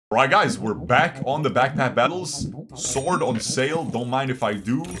Alright guys, we're back on the backpack battles. Sword on sale, don't mind if I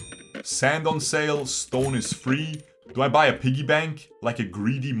do. Sand on sale, stone is free. Do I buy a piggy bank like a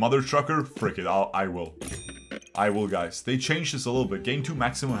greedy mother trucker? Frick it, I will. I will, guys. They changed this a little bit. Gain 2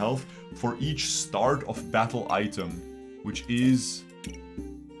 maximum health for each start of battle item, which is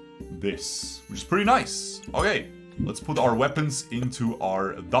this, which is pretty nice. Okay, let's put our weapons into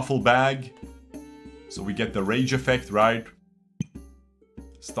our duffel bag. So we get the rage effect, right?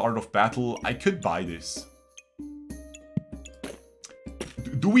 Start of battle. I could buy this.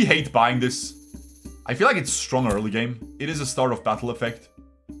 Do we hate buying this? I feel like it's strong early game. It is a start of battle effect.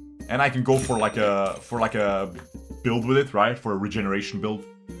 And I can go for like a build with it, right? For a regeneration build.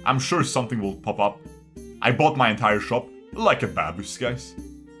 I'm sure something will pop up. I bought my entire shop like a baboos, guys.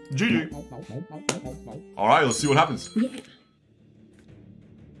 GG. Alright, let's see what happens.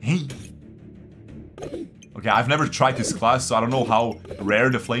 Hey. Okay, I've never tried this class, so I don't know how rare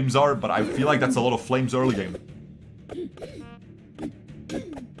the flames are, but I feel like that's a lot of flames early game.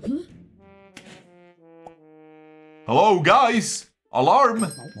 Hello, guys! Alarm!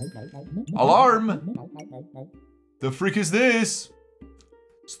 Alarm! The frick is this?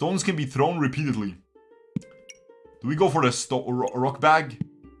 Stones can be thrown repeatedly. Do we go for the rock bag?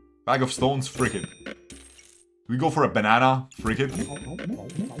 Bag of stones? Frick it. Do we go for a banana? Frick it.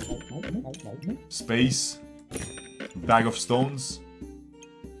 Space. Bag of stones.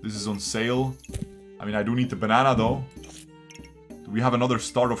 This is on sale. I mean, I do need the banana though. Do we have another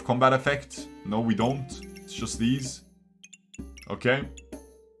start of combat effect? No, we don't. It's just these. Okay.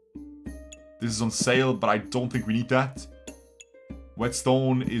 This is on sale, but I don't think we need that.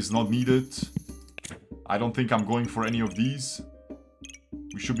 Whetstone is not needed. I don't think I'm going for any of these.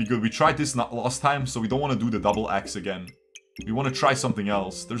 We should be good. We tried this last time, so we don't want to do the double axe again. We want to try something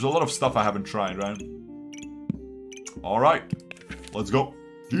else. There's a lot of stuff I haven't tried, right? Alright. Let's go.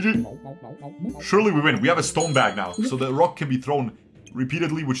 GG. Surely we win. We have a stone bag now, so the rock can be thrown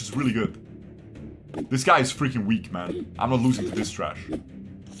repeatedly, which is really good. This guy is freaking weak, man. I'm not losing to this trash.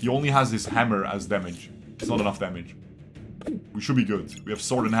 He only has his hammer as damage. It's not enough damage. We should be good. We have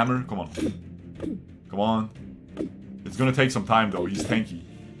sword and hammer. Come on. Come on. It's gonna take some time, though. He's tanky.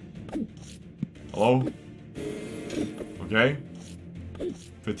 Hello? Okay.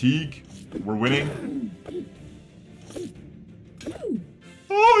 Fatigue. We're winning.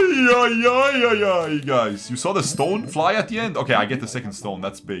 Ay, guys. You saw the stone fly at the end? Okay, I get the second stone.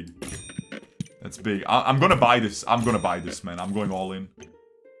 That's big. That's big. I'm gonna buy this. I'm gonna buy this, man. I'm going all in.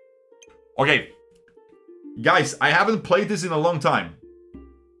 Okay. Guys, I haven't played this in a long time.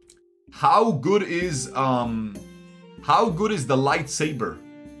 How good is the lightsaber?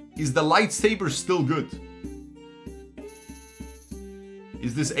 Is the lightsaber still good?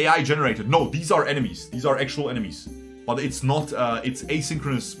 Is this AI generated? No, these are enemies. These are actual enemies. But it's not, it's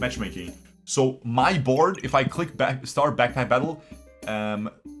asynchronous matchmaking. So my board, if I click start backpack battle,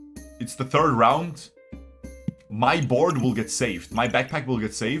 it's the 3rd round. My board will get saved. My backpack will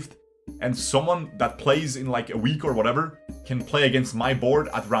get saved. And someone that plays in like a week or whatever can play against my board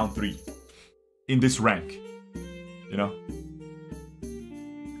at round 3. In this rank. You know?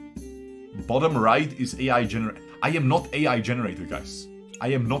 Bottom right is AI generated. I am not AI generated, guys. I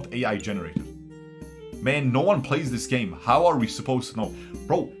am not AI generated. Man, no one plays this game. How are we supposed to know?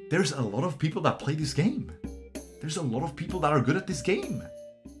 Bro, there's a lot of people that play this game. There's a lot of people that are good at this game.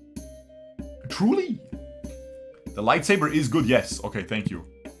 Truly. The lightsaber is good, yes. Okay, thank you.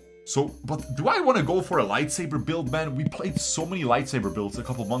 So, but do I want to go for a lightsaber build, man? We played so many lightsaber builds a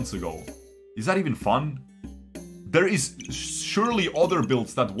couple months ago. Is that even fun? There is surely other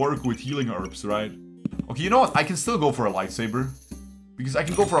builds that work with healing herbs, right? Okay, you know what? I can still go for a lightsaber. Because I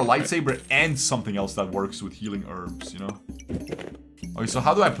can go for a lightsaber and something else that works with healing herbs, you know? Okay, so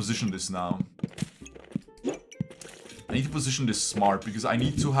how do I position this now? I need to position this smart because I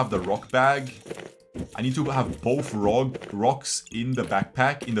need to have the rock bag. I need to have both rocks in the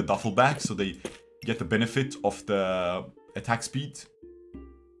backpack, in the duffel bag, so they get the benefit of the attack speed.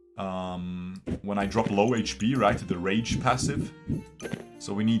 When I drop low HP, right? The rage passive.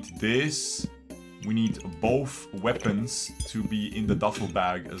 So we need this. We need both weapons to be in the duffel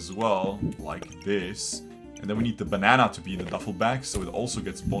bag as well, like this. And then we need the banana to be in the duffel bag, so it also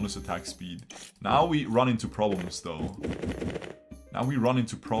gets bonus attack speed. Now we run into problems, though. Now we run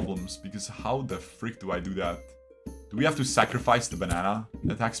into problems, because how the frick do I do that? Do we have to sacrifice the banana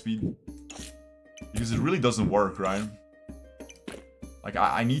attack speed? Because it really doesn't work, right? Like,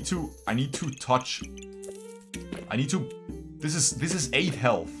 I need to touch... I need to... This is 8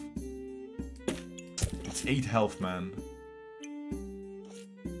 health. It's 8 health, man.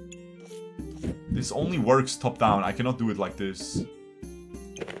 This only works top down. I cannot do it like this.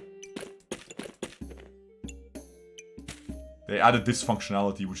 They added this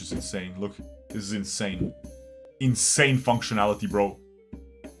functionality, which is insane. Look, this is insane. Insane functionality, bro.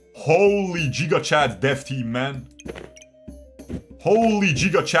 Holy Giga Chad dev team, man. Holy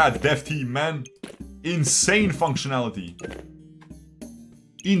Giga Chad dev team, man. Insane functionality.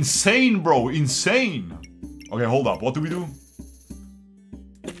 Insane, bro. Insane. Okay, hold up. What do we do?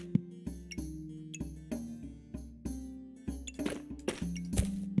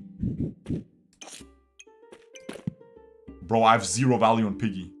 Bro, I have 0 value on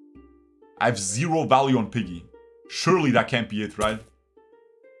Piggy. I have 0 value on Piggy. Surely that can't be it, right?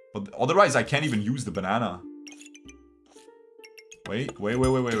 But otherwise, I can't even use the banana. Wait. Wait.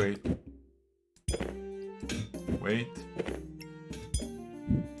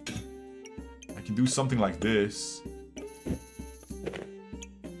 I can do something like this.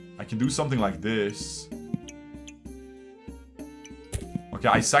 I can do something like this. Okay,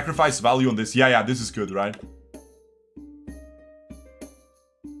 I sacrifice value on this. Yeah, this is good, right?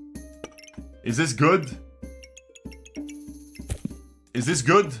 Is this good? Is this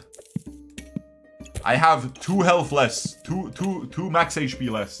good? I have 2 health less. 2 max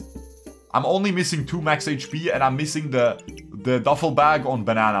HP less. I'm only missing 2 max HP and I'm missing the duffel bag on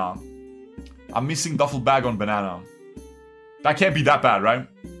banana. I'm missing duffel bag on banana. That can't be that bad, right?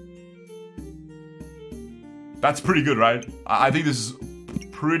 That's pretty good, right? I think this is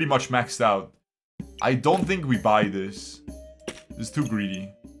pretty much maxed out. I don't think we buy this. This is too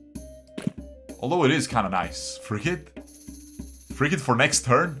greedy. Although it is kind of nice. Frick it. Frick it for next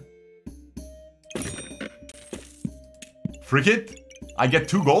turn. Frick it. I get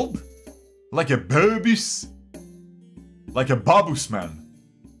 2 gold. Like a babus. Like a babus, man.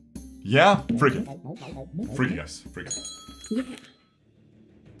 Yeah? Frick it. Frick it, guys. Frick it.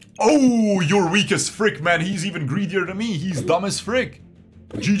 Oh, you're weak as frick, man. He's even greedier than me. He's dumb as frick.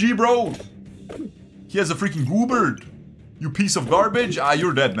 GG, bro. He has a freaking goobird. You piece of garbage. Ah,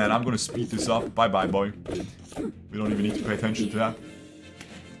 you're dead, man. I'm gonna speed this up. Bye-bye, boy. We don't even need to pay attention to that.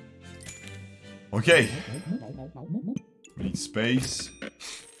 Okay. We need space.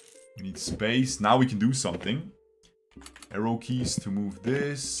 We need space. Now we can do something. Arrow keys to move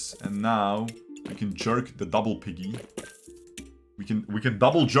this. And now we can jerk the double piggy. We can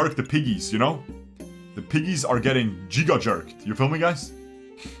double jerk the piggies, you know? The piggies are getting giga jerked. You feel me, guys?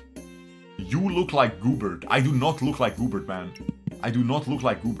 You look like Goobert. I do not look like Goobert, man. I do not look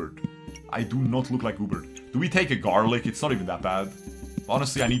like Goobert. I do not look like Goobert. Do we take a garlic? It's not even that bad.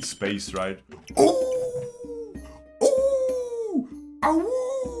 Honestly, I need space, right? Ooh! Ooh!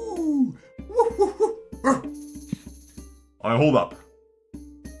 Ow! Alright, hold up.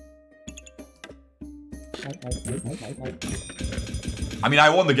 I mean, I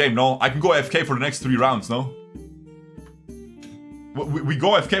won the game, no? I can go AFK for the next 3 rounds, no? We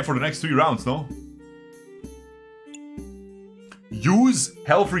go AFK for the next 3 rounds, no? Use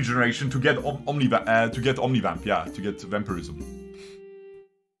health regeneration to get Omnivamp, yeah, to get vampirism.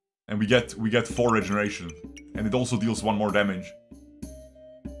 And we get 4 regeneration. And it also deals 1 more damage.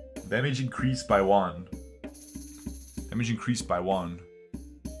 Damage increased by 1. Damage increased by 1.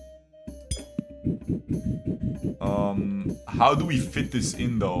 How do we fit this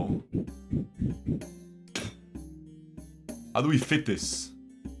in, though? How do we fit this?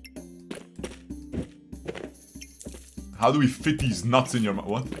 How do we fit these nuts in your mouth?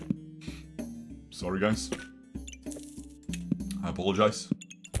 What? Sorry, guys. I apologize.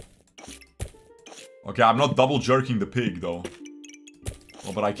 Okay, I'm not double jerking the pig, though.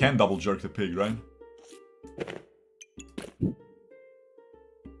 Oh, but I can double jerk the pig, right?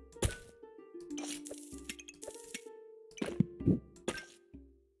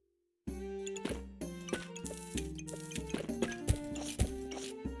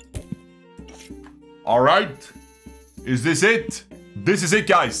 Alright. Is this it? This is it,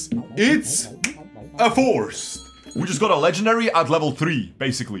 guys. It's a force. We just got a legendary at level 3,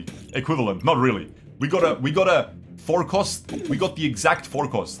 basically. Equivalent. Not really. We got a forecast. We got the exact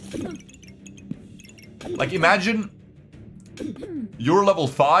forecast. Like, imagine you're level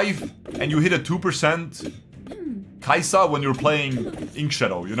 5 and you hit a 2% Kaisa when you're playing Ink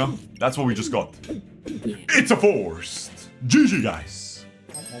Shadow, you know? That's what we just got. It's a force. GG, guys.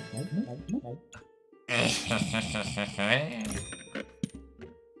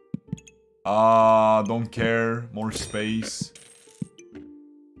 Don't care. More space.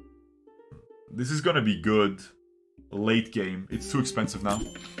 This is gonna be good. Late game. It's too expensive now.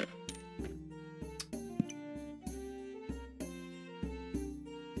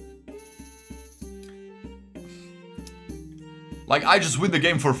 Like, I just win the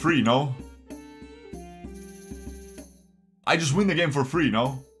game for free, no? I just win the game for free,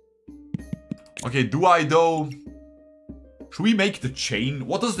 no? Okay, do I though? Should we make the chain?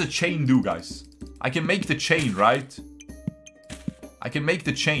 What does the chain do, guys? I can make the chain, right? I can make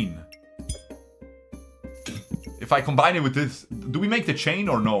the chain. If I combine it with this... Do we make the chain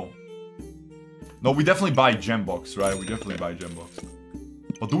or no? No, we definitely buy gem box, right? We definitely buy gem box.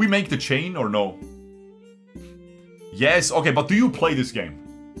 But do we make the chain or no? Yes, okay, but do you play this game?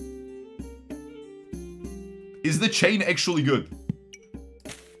 Is the chain actually good?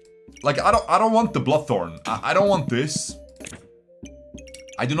 Like, I don't want the Bloodthorn. I don't want this.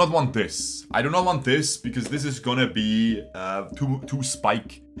 I do not want this. I do not want this because this is gonna be too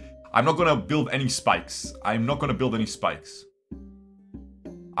spike. I'm not gonna build any spikes. I'm not gonna build any spikes.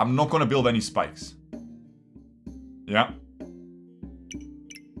 I'm not gonna build any spikes. Yeah.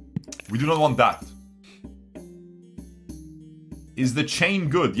 We do not want that. Is the chain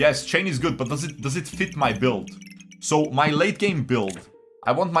good? Yes, chain is good, but does it fit my build? So my late game build,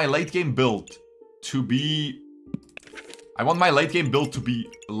 I want my late game build to be... I want my late game build to be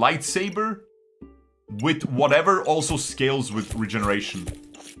lightsaber with whatever also scales with regeneration.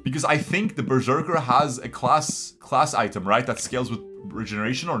 Because I think the Berserker has a class item, right? That scales with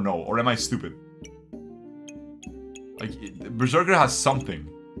regeneration or no? Or am I stupid? Like, Berserker has something.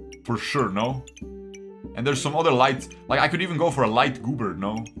 For sure, no? And there's some other light... Like, I could even go for a light goober,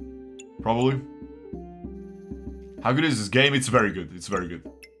 no? Probably. How good is this game? It's very good. It's very good.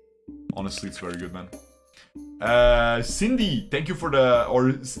 Honestly, it's very good, man. Cindy, thank you for the...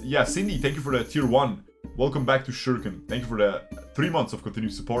 yeah, Cindy, thank you for the tier 1. Welcome back to Shurken. Thank you for the 3 months of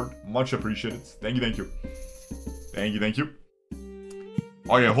continued support. Much appreciated. Thank you, thank you. Thank you, thank you.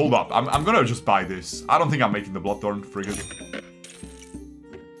 Oh yeah, hold up. I'm gonna just buy this. I don't think I'm making the Bloodthorn frigate.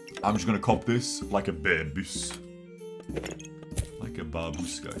 I'm just gonna cop this like a baboose. Like a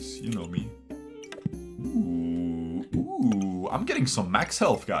baboose, guys. You know me. Ooh, I'm getting some max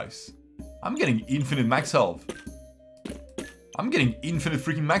health, guys. I'm getting infinite max health. I'm getting infinite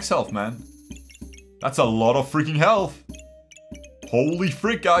freaking max health, man. That's a lot of freaking health. Holy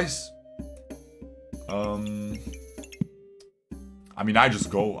frick, guys. I mean, I just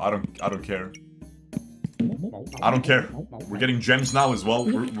go. I don't care. I don't care. We're getting gems now as well.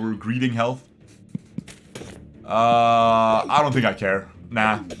 We're greeding health. I don't think I care.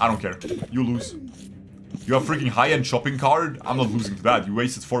 Nah, I don't care. You lose. You have freaking high-end shopping card? I'm not losing to that. You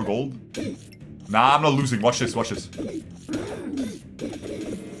wasted 4 gold? Nah, I'm not losing. Watch this, watch this.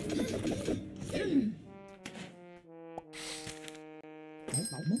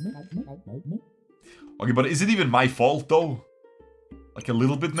 Okay, but is it even my fault, though? Like a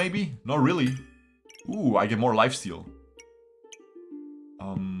little bit, maybe? Not really. Ooh, I get more lifesteal.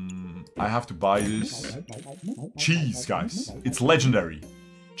 I have to buy this. Cheese, guys. It's legendary.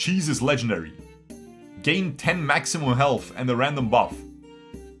 Cheese is legendary. Gain 10 maximum health and a random buff.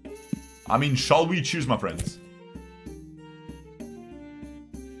 I mean, shall we? Cheers, my friends.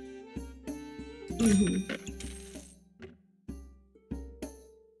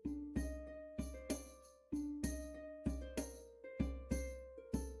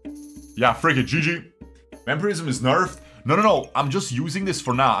 Yeah, frick it, GG. Vampirism is nerfed. No. I'm just using this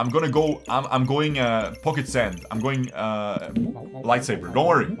for now. I'm gonna go. I'm going pocket sand. I'm going lightsaber. Don't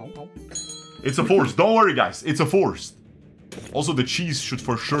worry. It's a force. Don't worry, guys. It's a force. Also, the cheese should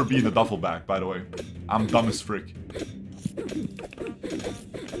for sure be in the duffel bag, by the way. I'm dumb as frick.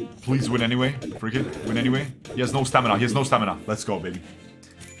 Please win anyway. Frick it. Win anyway. He has no stamina. He has no stamina. Let's go, baby.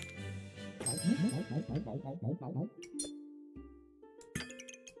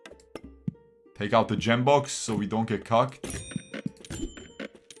 Take out the gem box so we don't get cocked.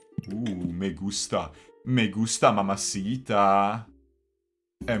 Ooh, me gusta. Me gusta, mamacita.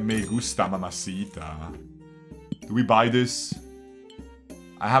 Me gusta, mamacita. Do we buy this?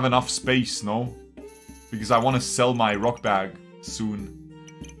 I have enough space, no? Because I want to sell my rock bag soon.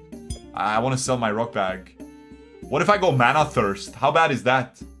 I want to sell my rock bag. What if I go mana thirst? How bad is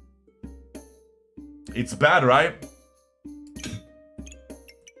that? It's bad, right?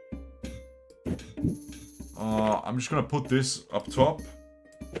 I'm just gonna put this up top.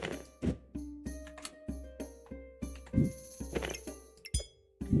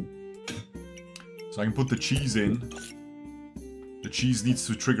 So I can put the cheese in. The cheese needs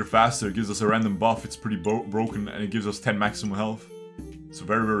to trigger faster. It gives us a random buff. It's pretty broken and it gives us 10 maximum health. So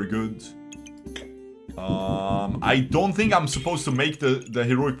very, very good. I don't think I'm supposed to make the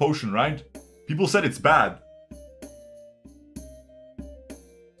heroic potion, right? People said it's bad.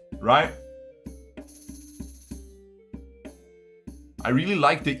 Right? I really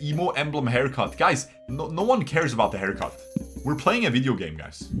like the emo emblem haircut. Guys, no one cares about the haircut. We're playing a video game,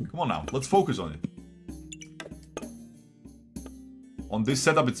 guys. Come on now, let's focus on it. On this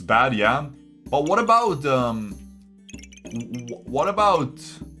setup, it's bad, yeah. But what about What about...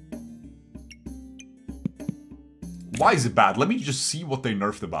 Why is it bad? Let me just see what they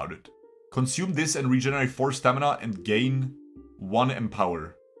nerfed about it. Consume this and regenerate 4 stamina and gain 1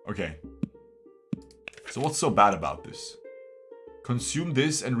 empower. Okay. So what's so bad about this? Consume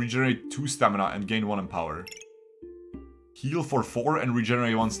this and regenerate 2 stamina and gain 1 empower. Heal for 4 and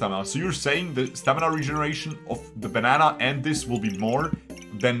regenerate 1 stamina. So you're saying the stamina regeneration of the banana and this will be more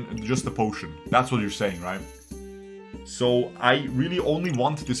than just the potion. That's what you're saying, right? So I really only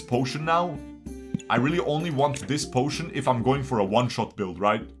want this potion now. I really only want this potion if I'm going for a one-shot build,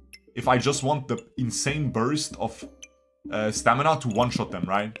 right? If I just want the insane burst of stamina to one-shot them,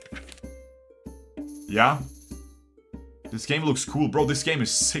 right? Yeah? This game looks cool. Bro, this game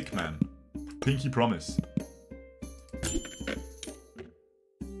is sick, man. Pinky promise.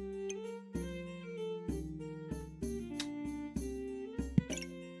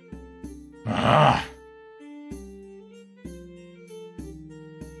 Ah.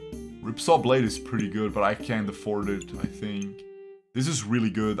 Ripsaw Blade is pretty good, but I can't afford it, I think. This is really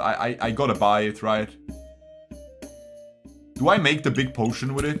good. I gotta buy it, right? Do I make the big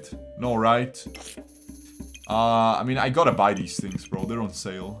potion with it? No, right? I mean, I gotta buy these things, bro. They're on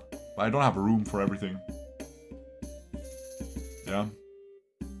sale. But I don't have room for everything. Yeah.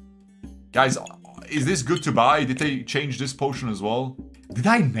 Guys, is this good to buy? Did they change this potion as well? Did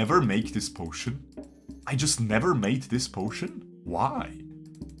I never make this potion? I just never made this potion? Why?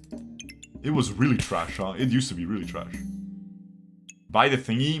 It was really trash, huh? It used to be really trash. Buy the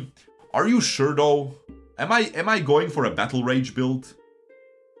thingy. Are you sure though? Am I going for a battle rage build?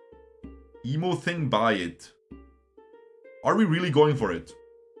 Emo thing, buy it. Are we really going for it?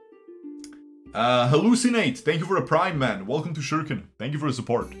 Hallucinate, thank you for the prime, man. Welcome to Shurken. Thank you for the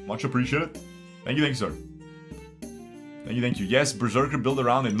support. Much appreciated. Thank you, sir. Thank you, thank you. Yes, Berserker build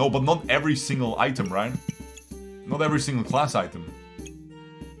around it. No, but not every single item, right? Not every single class item.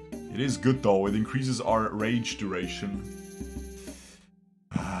 It is good though, it increases our rage duration.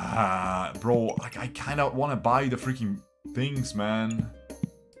 Bro, like I kinda wanna buy the freaking things, man.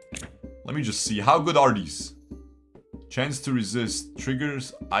 Let me just see, how good are these? Chance to resist,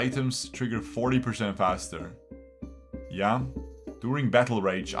 triggers, items trigger 40% faster. Yeah? During battle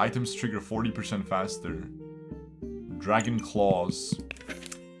rage, items trigger 40% faster. Dragon claws.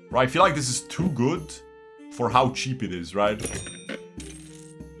 Bro, I feel like this is too good for how cheap it is, right?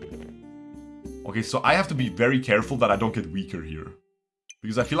 Okay, so I have to be very careful that I don't get weaker here.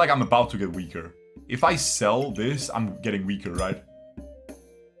 Because I feel like I'm about to get weaker. If I sell this, I'm getting weaker, right?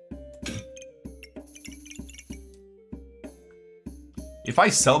 If I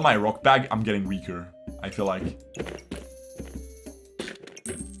sell my rock bag, I'm getting weaker. I feel like.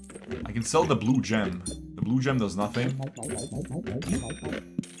 I can sell the blue gem. The blue gem does nothing.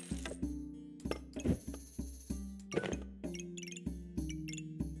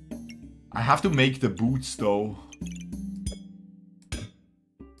 I have to make the boots though.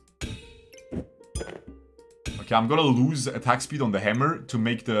 Okay, I'm gonna lose attack speed on the hammer to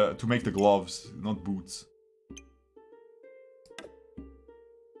make the gloves, not boots.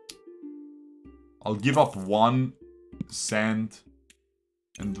 I'll give up 1 sand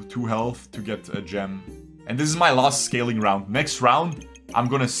and 2 health to get a gem. And this is my last scaling round. Next round, I'm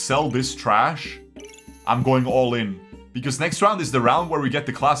gonna sell this trash. I'm going all in. Because next round is the round where we get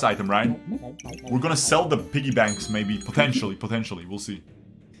the class item, right? We're gonna sell the piggy banks, maybe. Potentially. We'll see.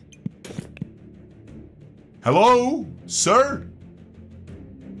 Hello? Sir?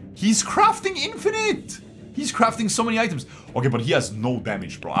 He's crafting infinite! He's crafting so many items. Okay, but he has no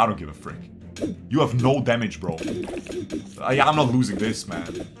damage, bro. I don't give a frick. You have no damage, bro. I'm not losing this,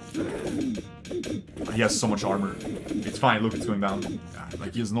 man. He has so much armor. It's fine, look, it's going down. Yeah,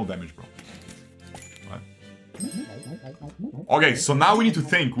 like, he has no damage, bro. Okay, so now we need to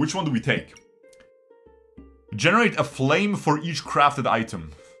think. Which one do we take? Generate a flame for each crafted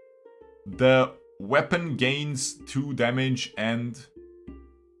item. The weapon gains 2 damage and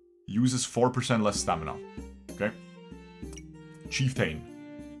uses 4% less stamina. Okay. Chieftain.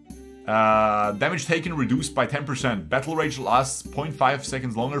 Damage taken reduced by 10%. Battle rage lasts 0.5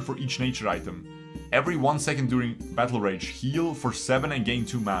 seconds longer for each nature item. Every 1 second during battle rage, heal for 7 and gain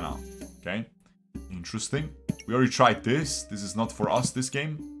 2 mana. Okay. Interesting. We already tried this. This is not for us, this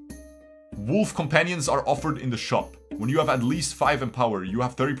game. Wolf companions are offered in the shop. When you have at least 5 empower, you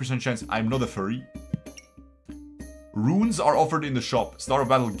have 30% chance. I'm not a furry. Runes are offered in the shop. Start of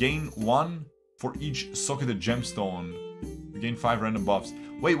battle, gain 1 for each socketed gemstone. You gain 5 random buffs.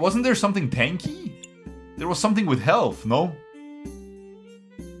 Wait, wasn't there something tanky? There was something with health, no?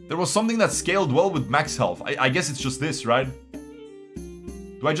 There was something that scaled well with max health. I guess it's just this, right?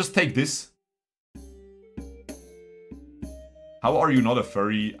 Do I just take this? How are you not a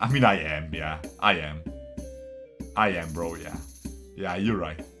furry? I mean, I am, yeah. I am. I am, bro, yeah. Yeah, you're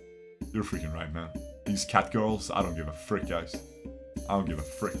right. You're freaking right, man. These cat girls, I don't give a frick, guys. I don't give a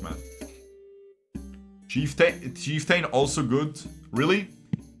frick, man. Chieftain also good. Really?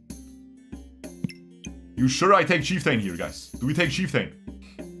 You sure I take Chieftain here, guys? Do we take Chieftain?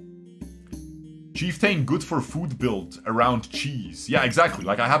 Chieftain good for food build around cheese. Yeah, exactly.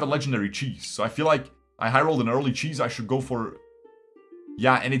 Like, I have a legendary cheese. So I feel like I high rolled an early cheese. I should go for...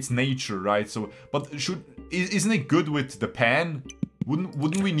 Yeah, and it's nature, right? So, but isn't it good with the pan?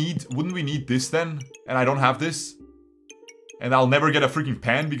 Wouldn't we need this then? And I don't have this? And I'll never get a freaking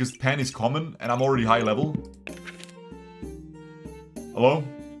pan because pan is common and I'm already high level. Hello?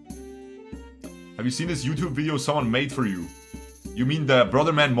 Have you seen this YouTube video someone made for you? You mean the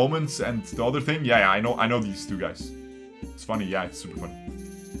Brother Man moments and the other thing? Yeah, I know these two guys. It's funny, yeah, it's super funny.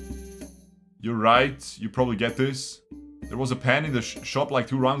 You're right, you probably get this. There was a pan in the shop like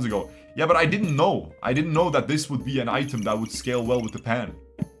 2 rounds ago. Yeah, but I didn't know. I didn't know that this would be an item that would scale well with the pan.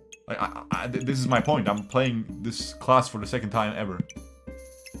 Like, this is my point. I'm playing this class for the 2nd time ever.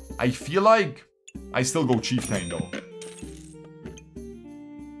 I feel like I still go Chieftain though.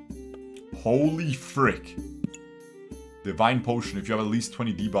 Holy frick. Divine Potion. If you have at least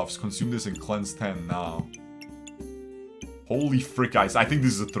 20 debuffs, consume this and cleanse 10 now. Holy frick, guys. I think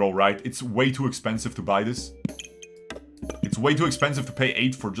this is a throw, right? It's way too expensive to buy this. It's way too expensive to pay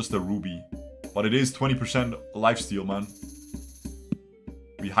 8 for just a ruby. But it is 20% lifesteal, man.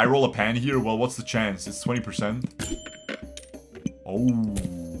 We high roll a pan here? Well, what's the chance? It's 20%. Oh.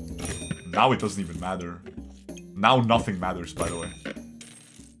 Now it doesn't even matter. Now nothing matters, by the way.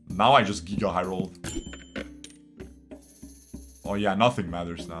 Now I just giga high rolled. Oh yeah, nothing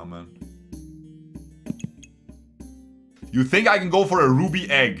matters now, man. You think I can go for a ruby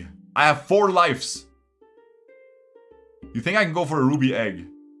egg? I have 4 lives. You think I can go for a ruby egg?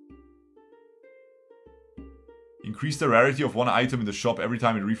 Increase the rarity of one item in the shop every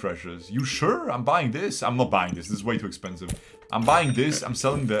time it refreshes. You sure? I'm buying this. I'm not buying this. This is way too expensive. I'm buying this. I'm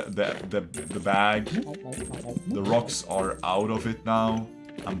selling the bag. The rocks are out of it now.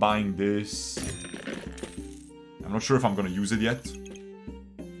 I'm buying this. I'm not sure if I'm gonna use it yet.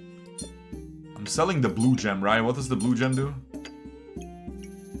 I'm selling the blue gem, right? What does the blue gem do?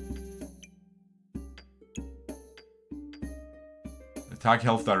 Attack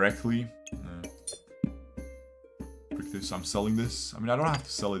health directly. Frick this. I'm selling this. I mean, I don't have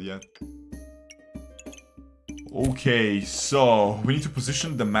to sell it yet. Okay, so we need to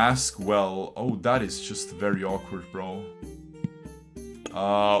position the mask well. Oh, that is just very awkward, bro.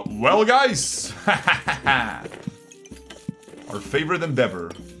 Well, guys. Our favorite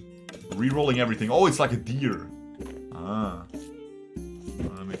endeavor. Rerolling everything. Oh, it's like a deer. Ah.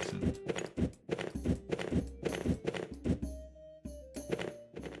 Oh, that makes sense.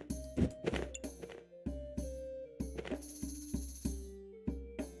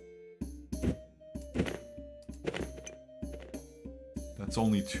 That's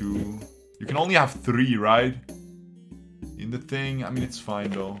only 2. You can only have 3, right? In the thing. I mean, it's fine,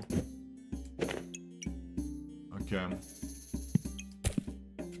 though. Okay.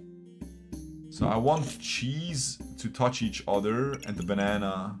 So I want cheese to touch each other and the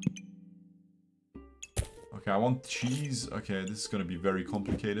banana. Okay, I want cheese. Okay, this is gonna be very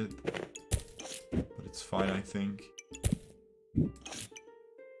complicated. But it's fine, I think.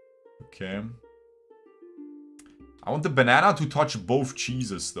 Okay. I want the banana to touch both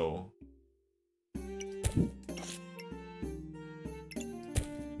cheeses, though.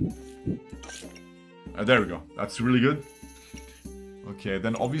 There we go. That's really good. Okay,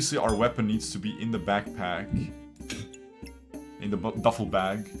 then obviously our weapon needs to be in the backpack. In the duffel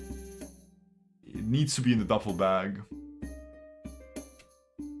bag. It needs to be in the duffel bag.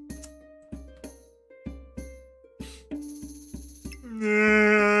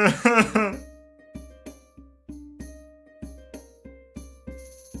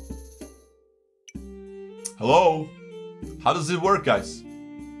 Hello? How does it work, guys?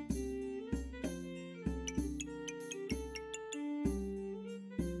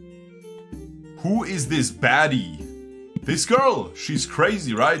 Who is this baddie? This girl! She's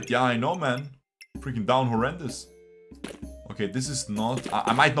crazy, right? Yeah, I know, man. Freaking down horrendous. Okay, this is not...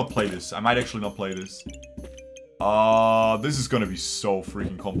 I might not play this. I might actually not play this. This is gonna be so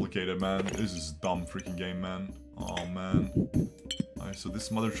freaking complicated, man. This is a dumb freaking game, man. Oh, man. Alright, so this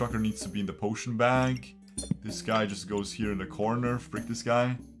mother trucker needs to be in the potion bag. This guy just goes here in the corner. Frick this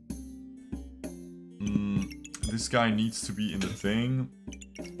guy. This guy needs to be in the thing.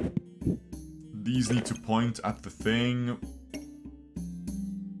 These need to point at the thing.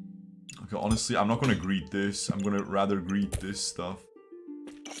 Okay, honestly, I'm not gonna greet this. I'm gonna rather greet this stuff.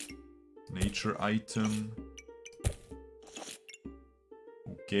 Nature item.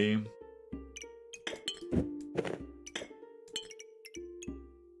 Okay.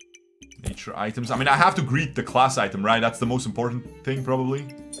 Nature items. I mean, I have to greet the class item, right? That's the most important thing, probably.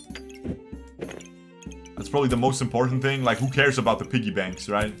 That's probably the most important thing. Like, who cares about the piggy banks,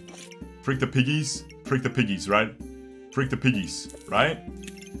 right? Frick the piggies. Frick the piggies, right? Frick the piggies, right?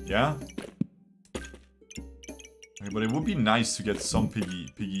 Yeah? Okay, but it would be nice to get some piggy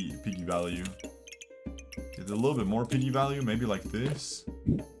value. Get a little bit more piggy value, maybe like this.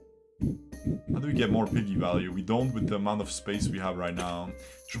 How do we get more piggy value? We don't with the amount of space we have right now.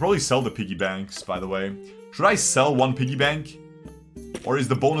 Should probably sell the piggy banks, by the way. Should I sell one piggy bank? Or is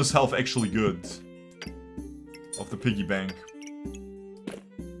the bonus health actually good? Of the piggy bank.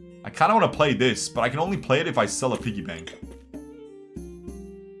 I kind of want to play this, but I can only play it if I sell a piggy bank.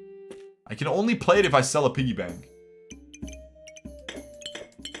 I can only play it if I sell a piggy bank.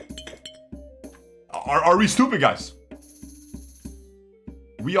 Are we stupid, guys?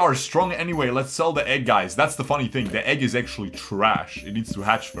 We are strong anyway. Let's sell the egg, guys. That's the funny thing. The egg is actually trash. It needs to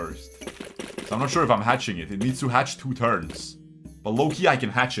hatch first. So I'm not sure if I'm hatching it. It needs to hatch 2 turns. But low-key, I can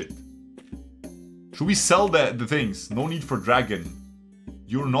hatch it. Should we sell the things? No need for dragon.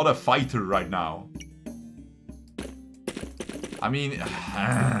 You're not a fighter right now. I mean...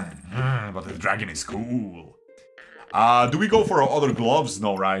 but the dragon is cool. Do we go for other gloves?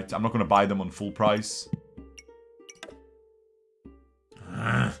 No, right? I'm not gonna buy them on full price.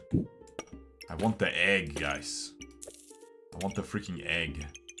 I want the egg, guys. I want the freaking egg.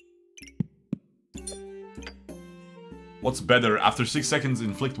 What's better? After 6 seconds,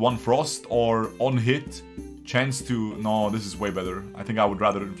 inflict 1 frost, or on hit, chance to... No, this is way better. I think I would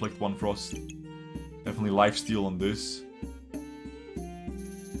rather inflict 1 frost. Definitely lifesteal on this.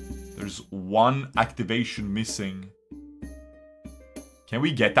 There's 1 activation missing. Can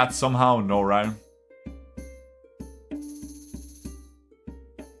we get that somehow? No, right?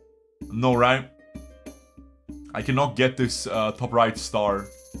 No, right? I cannot get this top right star.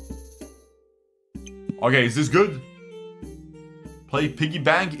 Okay, is this good? Play piggy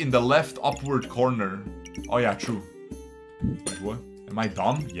bank in the left upward corner. Oh yeah, true. Wait, what? Am I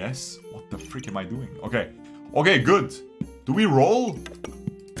dumb? Yes. What the frick am I doing? Okay. Okay, good. Do we roll?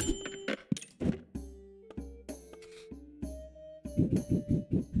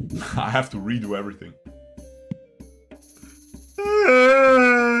 I have to redo everything.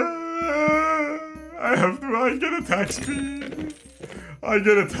 I get attack speed. I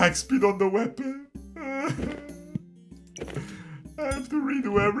get attack speed on the weapon. I have to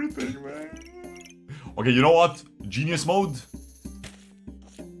redo everything, man. Okay, you know what? Genius mode.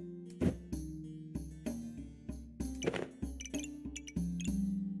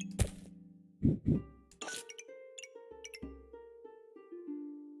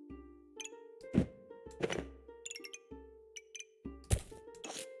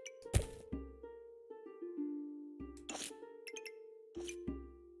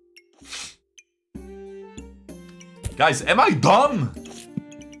 Guys, am I dumb?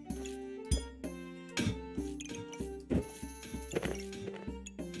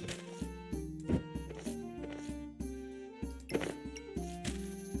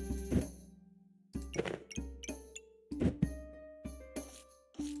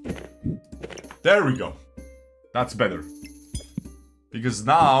 There we go. That's better. Because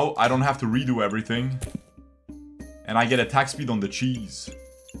now I don't have to redo everything. And I get attack speed on the cheese.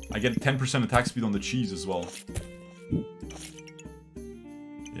 I get 10% attack speed on the cheese as well.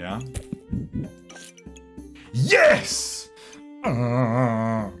 Yeah. Yes!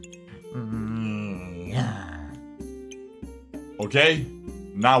 Okay,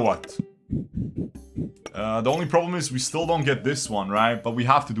 now what? The only problem is we still don't get this one, right? But we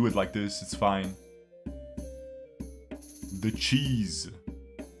have to do it like this, it's fine. The cheese.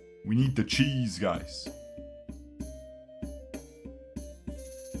 We need the cheese, guys.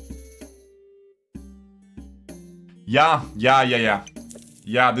 Yeah.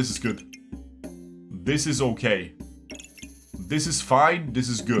 Yeah, this is good. This is okay. This is fine, this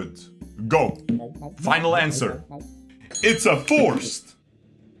is good. Go. Final answer. It's a forced.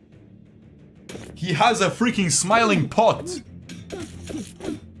 He has a freaking smiling pot.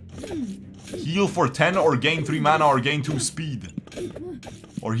 Heal for 10 or gain 3 mana or gain 2 speed.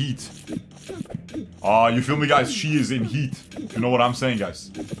 Or heat. You feel me, guys? She is in heat. You know what I'm saying,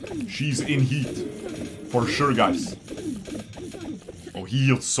 guys? She's in heat. For sure, guys. Oh, he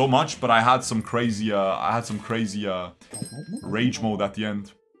healed so much, but I had some crazy, rage mode at the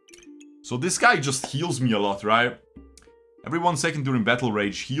end. So this guy just heals me a lot, right? Every 1 second during Battle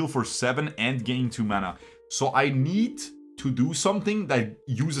Rage, heal for 7 and gain 2 mana. So I need to do something that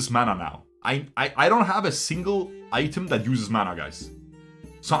uses mana now. I don't have a single item that uses mana, guys.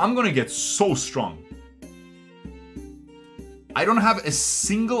 So I'm gonna get so strong. I don't have a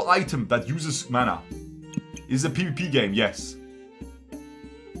single item that uses mana. Is a PvP game, yes.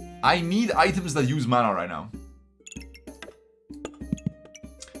 I need items that use mana right now.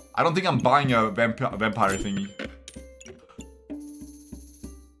 I don't think I'm buying a vampire thingy.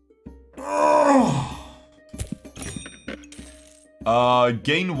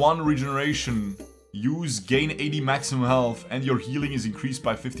 Gain 1 regeneration. Use gain 80 maximum health and your healing is increased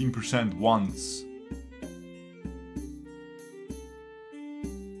by 15% once.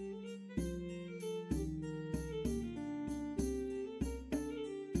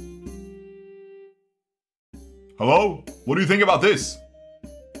 Hello? What do you think about this?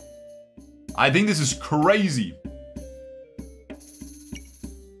 I think this is crazy.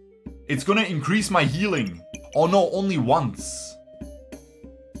 It's gonna increase my healing. Oh no, only once.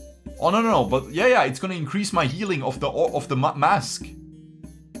 Oh no, but yeah, it's gonna increase my healing of the mask.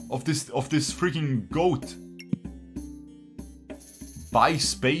 Of this freaking goat. Buy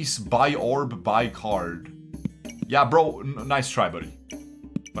space, buy orb, buy card. Yeah, bro, nice try, buddy.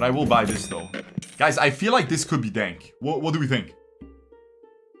 But I will buy this though. Guys, I feel like this could be dank. What do we think?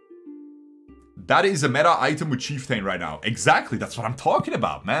 That is a meta item with Chieftain right now. Exactly, that's what I'm talking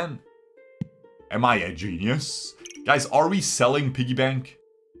about, man. Am I a genius? Guys, are we selling piggy bank?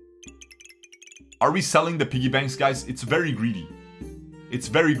 Are we selling the piggy banks, guys? It's very greedy. It's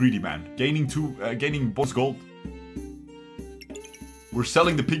very greedy, man. Gaining bonus gold. We're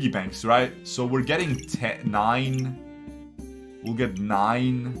selling the piggy banks, right? So we're getting 9. We'll get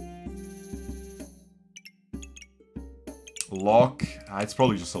 9. Lock. It's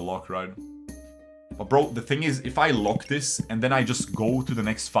probably just a lock, right? But bro, the thing is, if I lock this and then I just go to the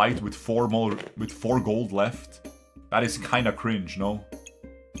next fight with 4 gold left, that is kind of cringe, no?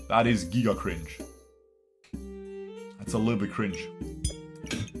 That is giga cringe. That's a little bit cringe.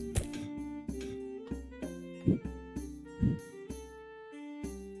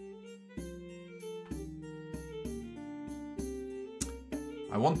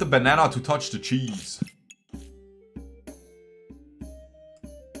 I want the banana to touch the cheese.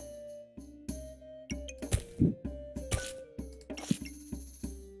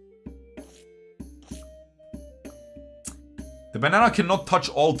 The banana cannot touch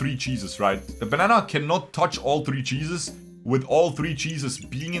all 3 cheeses, right? The banana cannot touch all 3 cheeses with all 3 cheeses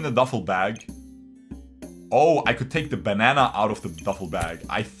being in the duffel bag. Oh, I could take the banana out of the duffel bag.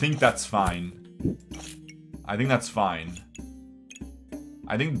 I think that's fine. I think that's fine.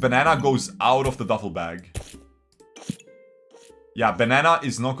 I think banana goes out of the duffel bag. Yeah, banana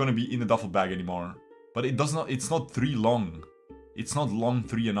is not going to be in the duffel bag anymore. But it does not, it's not 3 long. It's not long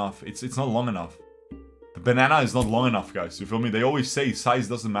 3 enough. It's not long enough. The banana is not long enough, guys. You feel me? They always say size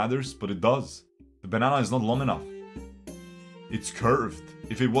doesn't matter, but it does. The banana is not long enough. It's curved.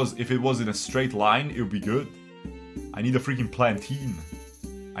 If it was in a straight line, it would be good. I need a freaking plantain.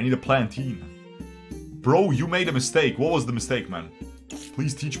 I need a plantain. Bro, you made a mistake. What was the mistake, man?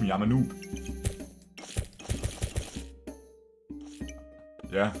 Please teach me. I'm a noob.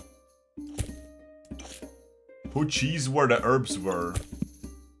 Yeah. Put cheese where the herbs were.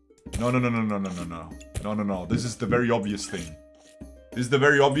 No. No. This is the very obvious thing. This is the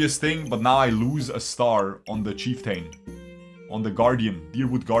very obvious thing, but now I lose a star on the Chieftain. On the Guardian,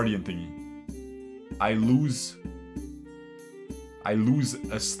 Deerwood Guardian thingy. I lose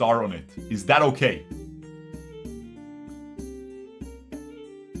a star on it. Is that okay?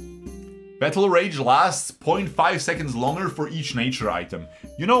 Battle Rage lasts 0.5 seconds longer for each nature item.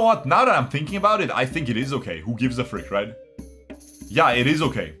 You know what? Now that I'm thinking about it, I think it is okay. Who gives a frick, right? Yeah, it is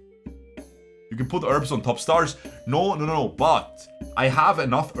okay. You can put herbs on top stars. No, but I have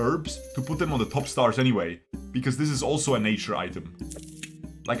enough herbs to put them on the top stars anyway. Because this is also a nature item.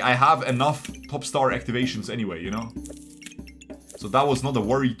 Like, I have enough top star activations anyway, you know? So that was not a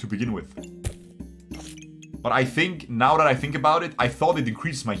worry to begin with. But I think, now that I think about it, I thought it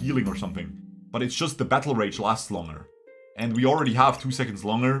increased my healing or something. But it's just the Battle Rage lasts longer. And we already have 2 seconds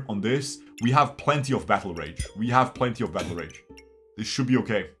longer on this. We have plenty of Battle Rage. This should be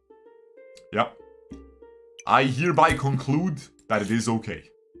okay. Yep. I hereby conclude that it is okay.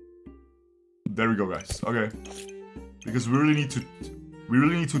 There we go, guys. Okay. Because we really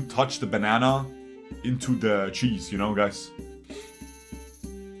need to touch the banana into the cheese, you know, guys?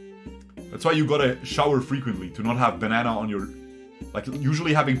 That's why you gotta shower frequently, to not have banana on your... Like,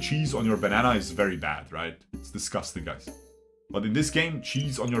 usually having cheese on your banana is very bad, right? It's disgusting, guys. But in this game,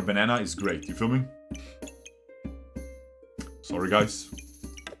 cheese on your banana is great, you feel me? Sorry, guys.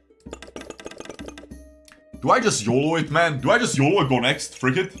 Do I just YOLO it, man? Do I just YOLO and go next?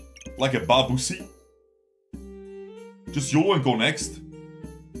 Frick it? Like a babusi? Just YOLO and go next?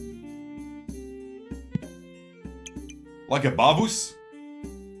 Like a babus?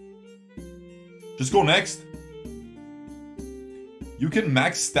 Just go next? You can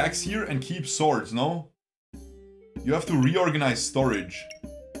max stacks here and keep swords, no? You have to reorganize storage.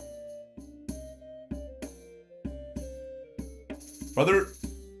 Brother,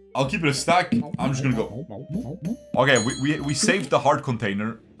 I'll keep it a stack. I'm just gonna go. Okay, we saved the heart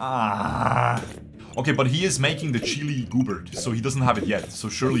container. Ah. Okay, but he is making the chili goobert, so he doesn't have it yet. So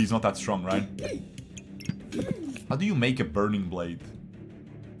surely he's not that strong, right? How do you make a burning blade?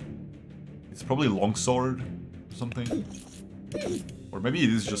 It's probably a longsword or something. Or maybe it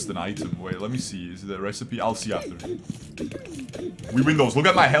is just an item. Wait, let me see. Is it a recipe? I'll see after. We win those. Look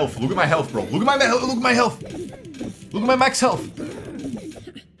at my health. Look at my health, bro. Look at my health. Look at my max health.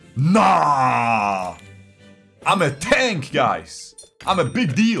 Nah. I'm a tank, guys. I'm a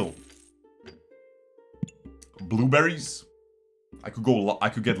big deal. Blueberries. I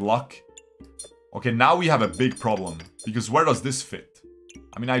could get luck. Okay, now we have a big problem. Because where does this fit?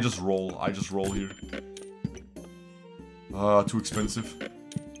 I mean, I just roll here. Too expensive.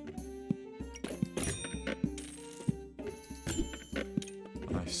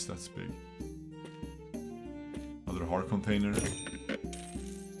 Nice, that's big. Another heart container.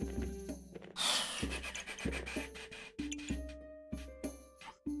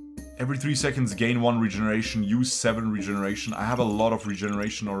 Every 3 seconds gain 1 regeneration, use 7 regeneration. I have a lot of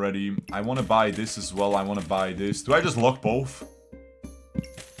regeneration already. I want to buy this as well. I want to buy this. Do I just lock both?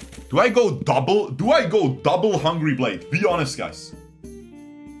 Do I go double? Do I go double Hungry Blade? Be honest, guys.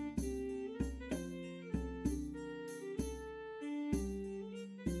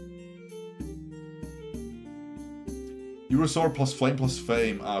 Eurosword plus flame plus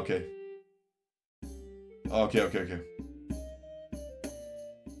fame. Ah, okay. Okay.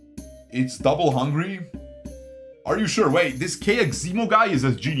 It's double hungry? Are you sure? Wait, this KX Zemo guy is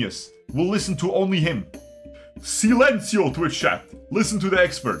a genius. We'll listen to only him. Silencio, Twitch chat. Listen to the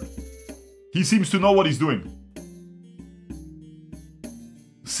expert. He seems to know what he's doing.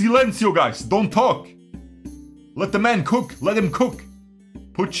 Silencio, guys. Don't talk. Let the man cook. Let him cook.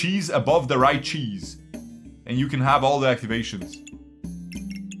 Put cheese above the right cheese. And you can have all the activations.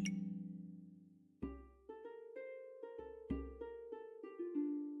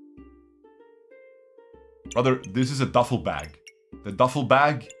 Brother, this is a duffel bag. The duffel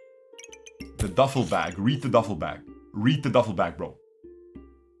bag. The duffel bag. Read the duffel bag. Read the duffel bag, bro.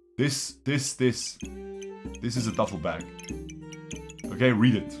 This is a duffel bag. Okay,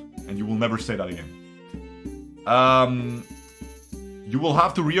 read it. And you will never say that again. You will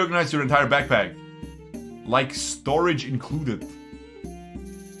have to reorganize your entire backpack. Like storage included.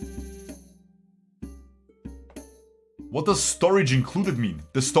 What does storage included mean?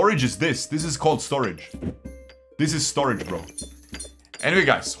 The storage is this. This is called storage. This is storage, bro. Anyway,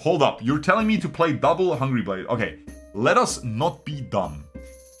 guys, hold up. You're telling me to play double Hungry Blade. Okay, let us not be dumb.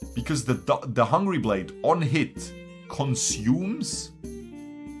 Because the Hungry Blade on hit consumes...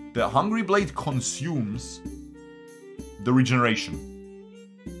 The Hungry Blade consumes the regeneration.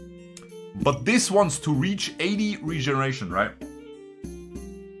 But this wants to reach 80 regeneration, right?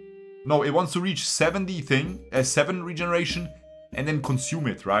 No, it wants to reach 7 regeneration and then consume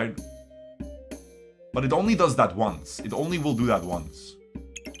it, right? But it only does that once. It only will do that once.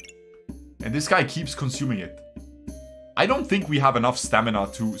 And this guy keeps consuming it. I don't think we have enough stamina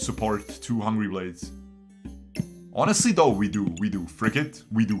to support 2 Hungry Blades. Honestly though, we do. Frick it.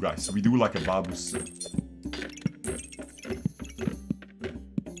 We do, guys. We do like a babus.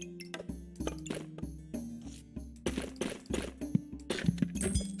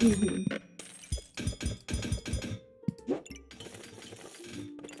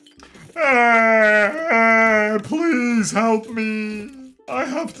 Please help me. I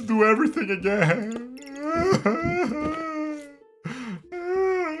have to do everything again.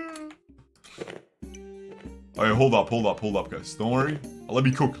 Alright, hold up, guys. Don't worry. Let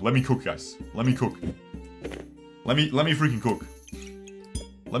me cook, guys. Let me cook. Let me freaking cook.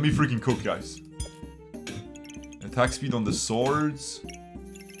 Let me freaking cook, guys. Attack speed on the swords.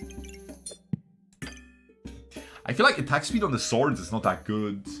 I feel like attack speed on the swords is not that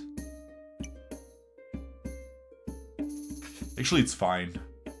good. Actually, it's fine.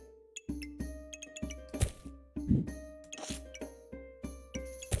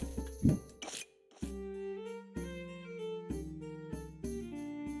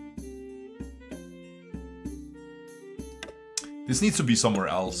 This needs to be somewhere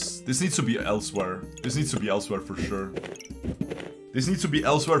else. This needs to be elsewhere. This needs to be elsewhere for sure. This needs to be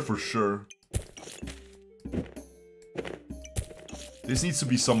elsewhere for sure. This needs to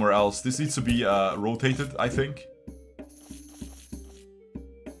be somewhere else. This needs to be rotated, I think.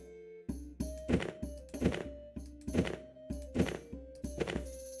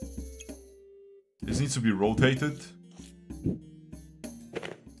 This needs to be rotated.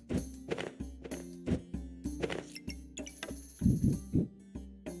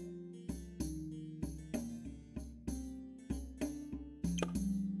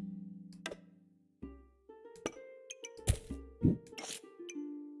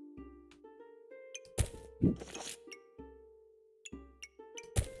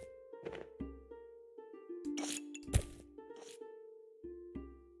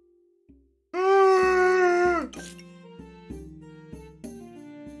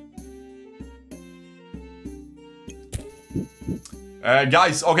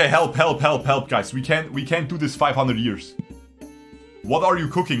 Guys, okay, help, guys. We can't do this 500 years. What are you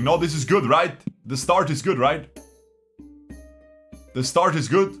cooking? No, this is good, right? The start is good, right? The start is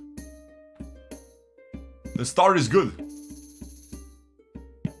good. The start is good.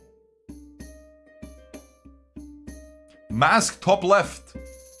 Mask top left.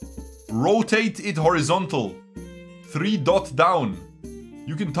 Rotate it horizontal. 3 dot down.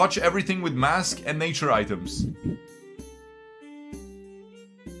 You can touch everything with mask and nature items.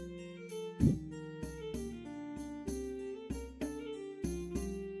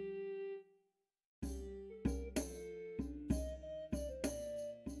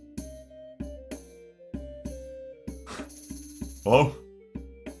 Hello?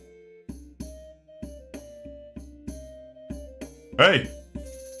 Hey!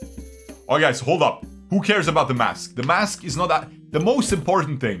 Oh guys, hold up. Who cares about the mask? The mask is not that... The most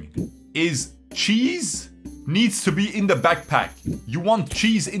important thing is cheese needs to be in the backpack. You want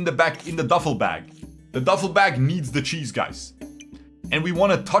cheese in the back, in the duffel bag. The duffel bag needs the cheese, guys. And we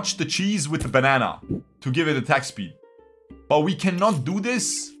want to touch the cheese with the banana to give it attack speed. But we cannot do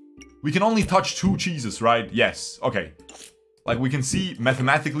this. We can only touch 2 cheeses, right? Yes. Okay. Like, we can see,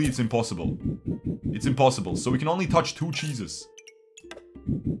 mathematically, it's impossible. It's impossible. So we can only touch 2 cheeses.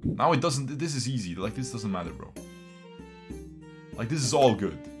 Now it doesn't... This is easy. Like, this doesn't matter, bro. Like, this is all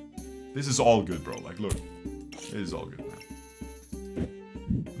good. This is all good, bro. Like, look. It is all good, man.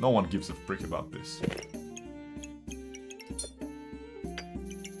 No one gives a frick about this.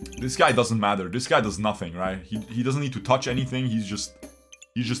 This guy doesn't matter. This guy does nothing, right? He doesn't need to touch anything. He's just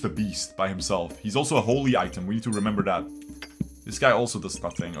a beast by himself. He's also a holy item. We need to remember that. This guy also does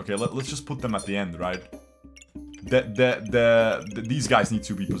nothing. Okay, let's just put them at the end, right? These guys need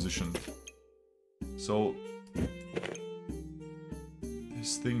to be positioned. So...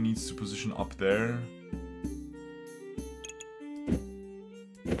 This thing needs to position up there.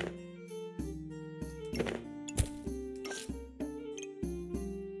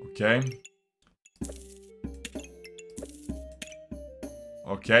 Okay.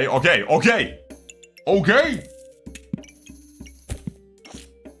 Okay, okay, okay! Okay!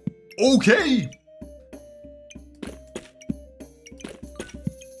 Okay!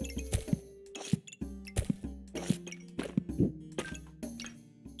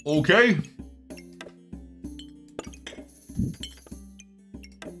 Okay.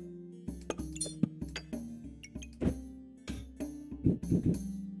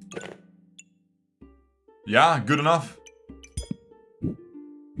 Yeah, good enough.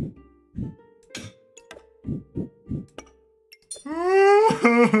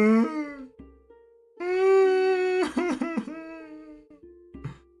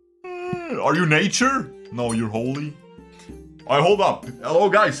 Are you nature? No, you're holy. Alright, hold up. Hello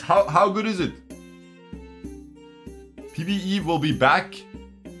guys, how good is it? PvE will be back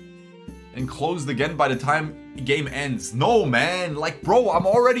and closed again by the time game ends. No, man. Like, bro, I'm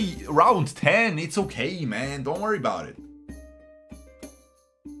already round 10. It's okay, man. Don't worry about it.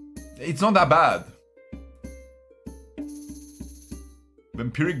 It's not that bad.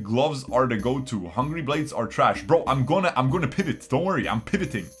 Vampiric gloves are the go-to. Hungry blades are trash. Bro, I'm gonna pivot. Don't worry, I'm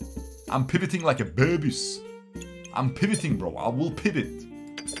pivoting. I'm pivoting like a babies. I'm pivoting, bro. I will pivot.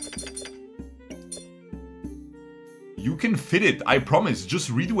 You can fit it, I promise. Just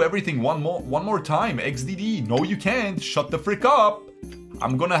redo everything one more time. XDD. No, you can't. Shut the frick up.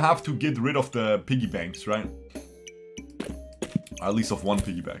 I'm gonna have to get rid of the piggy banks, right? At least of one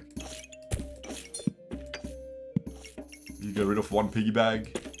piggy bag. You get rid of one piggy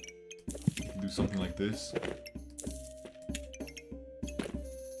bag. You can do something like this.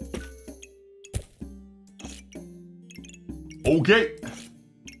 Okay.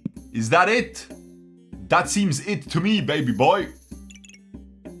 Is that it? That seems it to me, baby boy.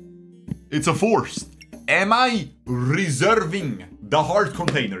 It's a forced. Am I reserving the heart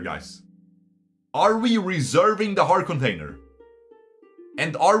container, guys. Are we reserving the heart container?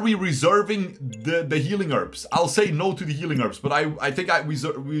 And are we reserving the healing herbs? I'll say no to the healing herbs, but I think we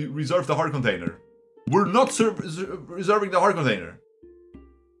reserve the heart container. We're not reserving the heart container.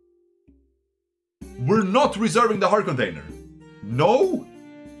 We're not reserving the heart container. No?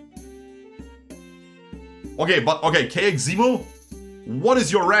 Okay, but okay, KX Zemo, what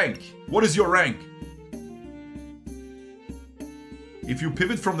is your rank? What is your rank? If you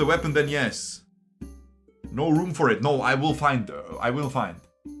pivot from the weapon, then yes. No room for it. No, I will find. I will find.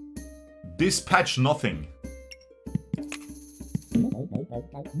 Dispatch nothing.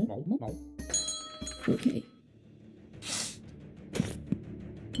 Okay.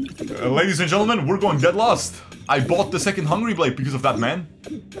 Ladies and gentlemen, we're going dead last. I bought the second Hungry Blade because of that, man.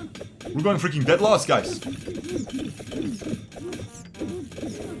 We're going freaking dead last, guys.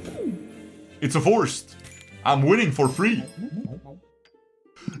 It's a forced. I'm winning for free.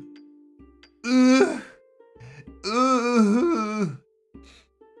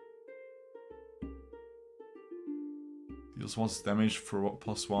 Deals once damage for what,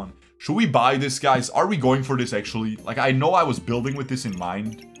 +1. Should we buy this, guys? Are we going for this actually? Like, I know I was building with this in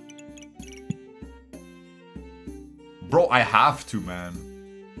mind. Bro, I have to, man.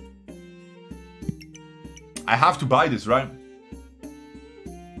 I have to buy this, right?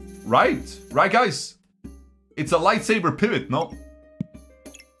 Right? Right, guys? It's a lightsaber pivot, no?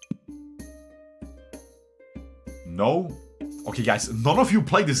 No? Okay, guys, none of you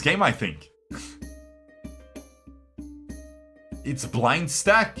played this game, I think. It's blind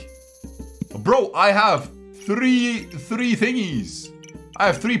stack. Bro, I have three thingies. I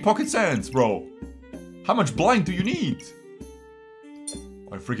have 3 pocket sands, bro. How much blind do you need?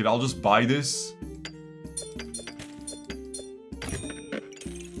 Oh, freak it, I'll just buy this.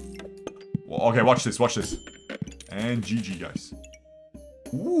 Well, okay, watch this, watch this. And GG, guys.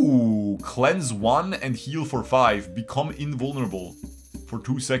 Ooh, cleanse 1 and heal for 5. Become invulnerable for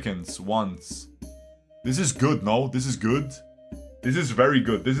 2 seconds once. This is good, no? This is good. This is very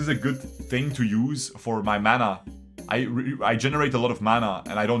good. This is a good thing to use for my mana. I generate a lot of mana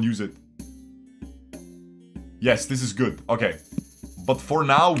and I don't use it. Yes, this is good. Okay. But for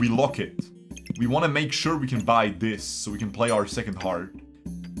now, we lock it. We want to make sure we can buy this so we can play our second heart.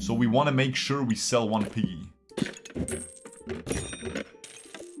 So we want to make sure we sell 1 piggy.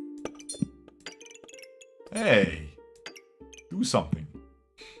 Hey. Do something.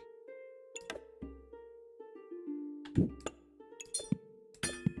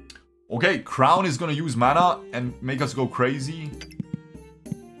 Okay, Crown is gonna use mana and make us go crazy.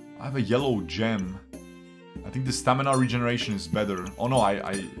 I have a yellow gem. I think the stamina regeneration is better. Oh no,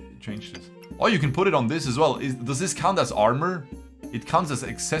 I changed this. Oh, you can put it on this as well. Does this count as armor? It counts as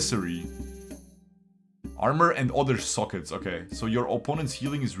accessory. Armor and other sockets. Okay, so your opponent's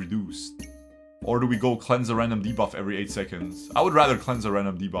healing is reduced. Or do we go cleanse a random debuff every 8 seconds? I would rather cleanse a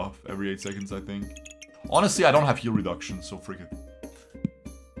random debuff every 8 seconds, I think. Honestly, I don't have heal reduction, so frick it.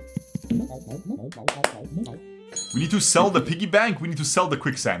 We need to sell the piggy bank, we need to sell the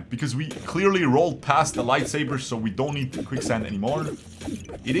quicksand, because we clearly rolled past the lightsaber, so we don't need the quicksand anymore.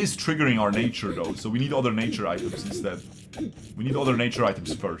 It is triggering our nature though, so we need other nature items instead. We need other nature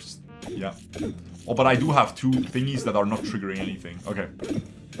items first. Yeah. Oh, but I do have 2 thingies that are not triggering anything. Okay.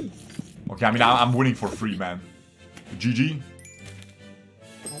 Okay, I mean, I'm winning for free, man. GG.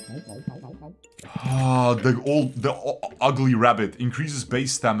 Ah, the ugly rabbit increases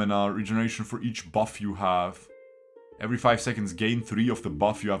base stamina regeneration for each buff you have. Every 5 seconds, gain 3 of the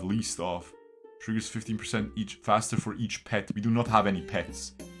buff you have least of. Triggers 15% each faster for each pet. We do not have any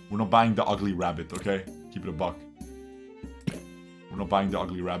pets. We're not buying the ugly rabbit, okay? Keep it a buck. We're not buying the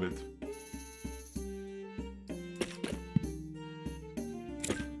ugly rabbit.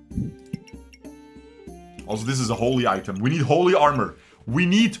 Also, this is a holy item. We need holy armor. We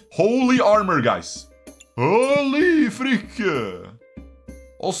need holy armor, guys. Holy frick.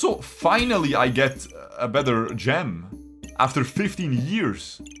 Also, finally I get a better gem. After 15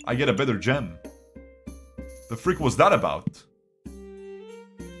 years, I get a better gem. The frick was that about?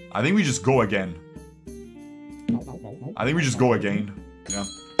 I think we just go again. I think we just go again. Yeah.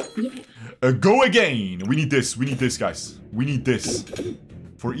 Go again. We need this, guys. We need this.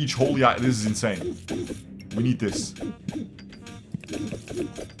 For each holy item. This is insane. We need this.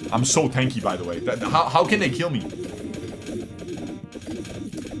 I'm so tanky, by the way. How can they kill me?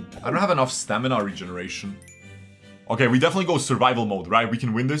 I don't have enough stamina regeneration. Okay, we definitely go survival mode, right? We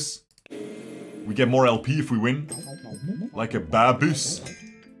can win this. We get more LP if we win. Like a babus.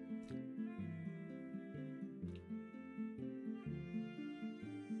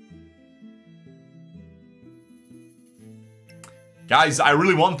 Guys, I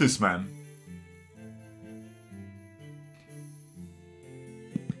really want this, man.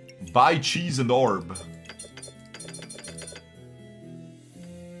 Buy cheese and orb.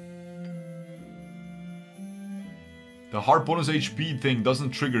 The heart bonus HP thing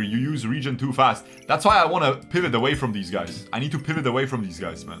doesn't trigger. You use regen too fast. That's why I want to pivot away from these guys. I need to pivot away from these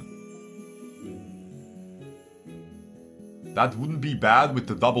guys, man. That wouldn't be bad with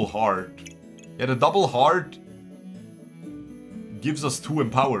the double heart. Yeah, the double heart gives us 2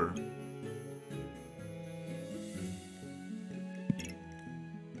 empower.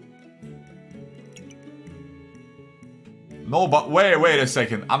 No, but wait a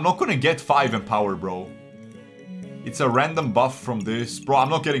second. I'm not gonna get 5 empower, bro. It's a random buff from this. Bro, I'm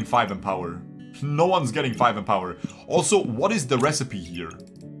not getting 5 empower. No one's getting 5 empower. Also, what is the recipe here?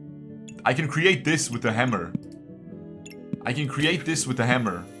 I can create this with the hammer. I can create this with the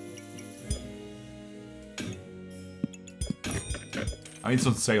hammer. I mean, it's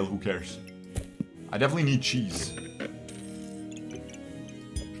on sale, who cares? I definitely need cheese.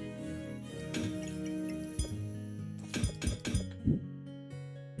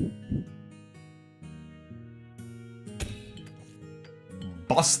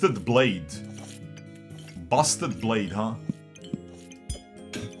 Busted blade. Busted blade, huh?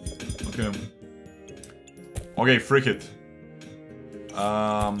 Okay. Okay, frick it.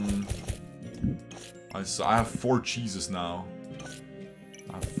 So I have 4 cheeses now.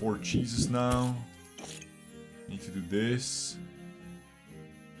 I have 4 cheeses now. Need to do this.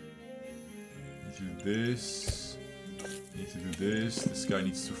 Need to do this. Need to do this. This guy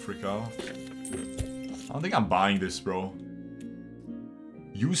needs to frick out. I don't think I'm buying this, bro.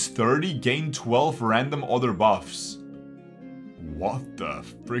 Use 30, gain 12 random other buffs. What the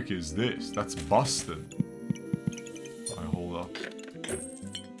frick is this? That's busted. Alright, hold up.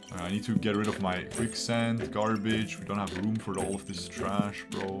 Alright, I need to get rid of my quicksand, garbage. We don't have room for all of this trash,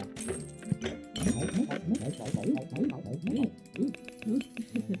 bro.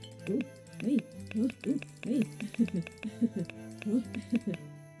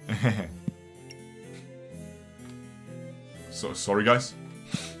 So, sorry guys.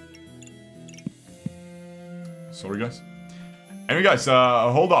 Sorry guys. Anyway guys,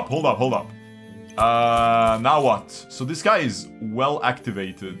 hold up. Now what? So this guy is well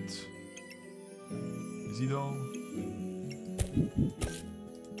activated. Is he though?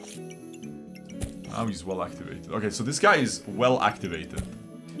 Now he's well activated. Okay, so this guy is well activated.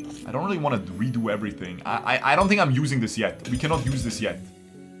 I don't really want to redo everything. I don't think I'm using this yet. We cannot use this yet.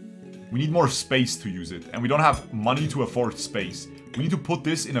 We need more space to use it. And we don't have money to afford space. We need to put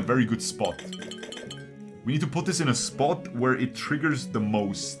this in a very good spot. We need to put this in a spot where it triggers the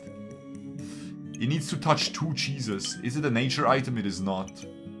most. It needs to touch 2 cheeses. Is it a nature item? It is not.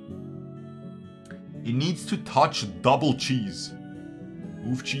 It needs to touch double cheese.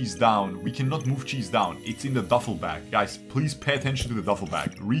 Move cheese down. We cannot move cheese down. It's in the duffel bag. Guys, please pay attention to the duffel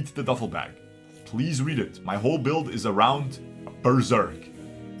bag. Read the duffel bag. Please read it. My whole build is around Berserk.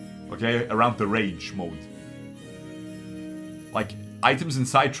 Okay? Around the rage mode. Like, items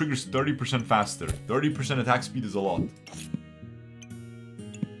inside triggers 30% faster. 30% attack speed is a lot.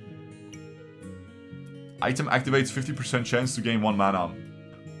 Item activates 50% chance to gain 1 mana.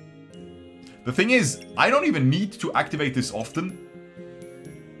 The thing is, I don't even need to activate this often.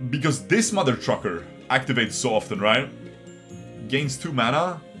 Because this mother trucker activates so often, right? Gains 2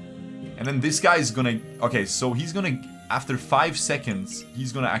 mana. And then this guy is gonna... Okay, so he's gonna... After 5 seconds,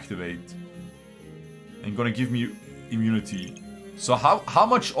 he's gonna activate. And gonna give me immunity. So how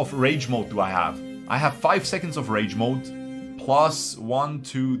much of rage mode do I have? I have 5 seconds of rage mode. Plus 1,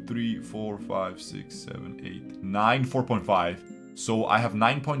 2, 3, 4, 5, 6, 7, 8, 9, 4.5. So I have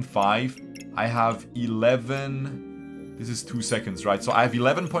 9.5. I have 11... This is 2 seconds, right? So I have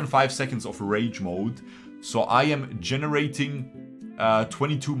 11.5 seconds of rage mode. So I am generating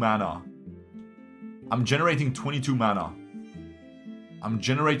 22 mana. I'm generating 22 mana. I'm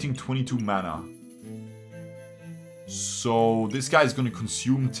generating 22 mana. So this guy is going to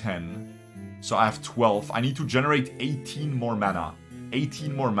consume 10. So I have 12. I need to generate 18 more mana.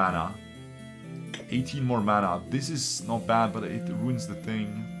 18 more mana. 18 more mana. This is not bad, but it ruins the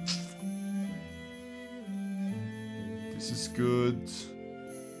thing. This is good.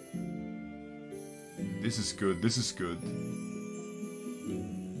 This is good. This is good.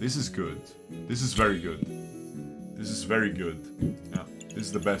 This is good. This is very good. This is very good. Yeah, this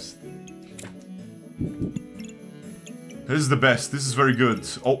is the best. This is the best. This is very good.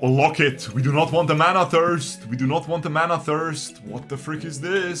 Oh, lock it. We do not want the mana thirst. We do not want the mana thirst. What the frick is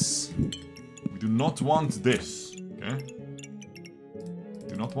this? We do not want this. Okay?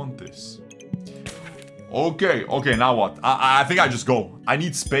 Do not want this. Okay, okay, now what? I think I just go. I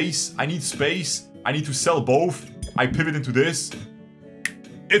need space. I need space. I need to sell both. I pivot into this.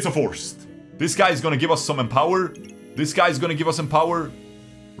 It's a forced. This guy is gonna give us some empower. This guy is gonna give us empower.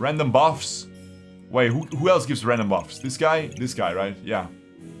 Random buffs. Wait, who else gives random buffs? This guy? This guy, right? Yeah.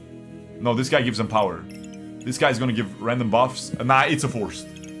 No, this guy gives empower. This guy's gonna give random buffs. Nah, it's a forced.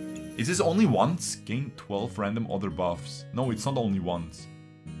 Is this only once? Gain 12 random other buffs. No, it's not only once.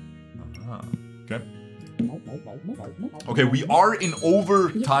 Okay. Okay, we are in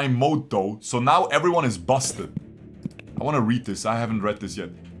overtime mode though, so now everyone is busted. I want to read this. I haven't read this yet.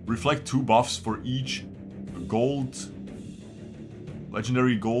 Reflect 2 buffs for each gold,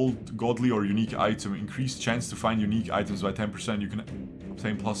 legendary gold, godly or unique item. Increased chance to find unique items by 10%. You can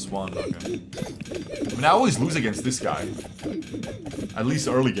obtain +1. Okay. I mean, I always lose against this guy. At least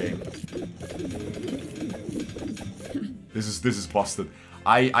early game. This is busted.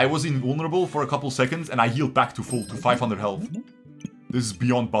 I was invulnerable for a couple seconds and I healed back to full, to 500 health. This is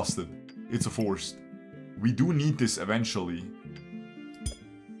beyond busted. It's a forced. We do need this eventually.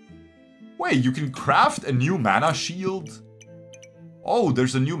 Wait, you can craft a new mana shield? Oh,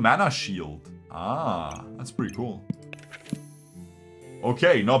 there's a new mana shield. Ah, that's pretty cool.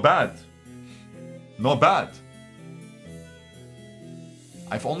 Okay, not bad. Not bad.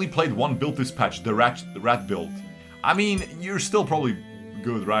 I've only played one build this patch, the rat build. I mean, you're still probably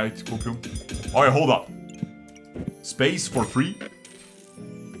good, right, Kokum? Alright, hold up. Space for free.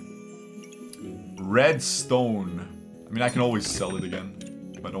 Redstone. I mean, I can always sell it again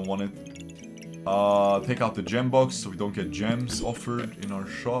if I don't want it. Take out the gem box so we don't get gems offered in our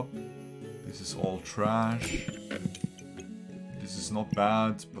shop. This is all trash. This is not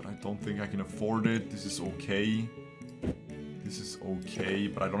bad, but I don't think I can afford it. This is okay. This is okay,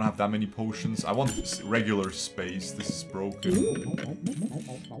 but I don't have that many potions. I want regular space. This is broken.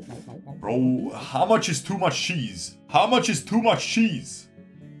 Bro, how much is too much cheese? How much is too much cheese?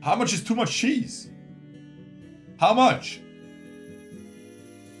 How much is too much cheese? How much?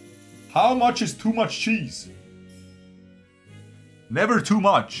 How much is too much cheese? Never too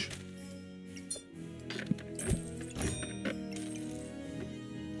much.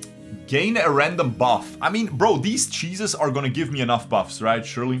 Gain a random buff. I mean, bro, these cheeses are gonna give me enough buffs, right?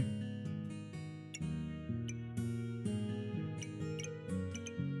 Surely.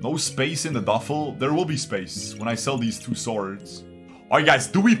 No space in the duffel. There will be space when I sell these 2 swords. Alright, guys,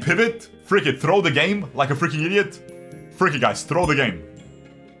 do we pivot? Frick it, throw the game like a freaking idiot? Frick it, guys, throw the game.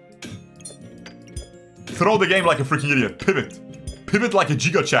 Throw the game like a freaking idiot. Pivot. Pivot like a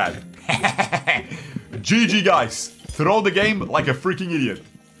Giga Chad. GG, guys. Throw the game like a freaking idiot.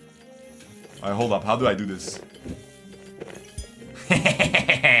 Alright, hold up. How do I do this?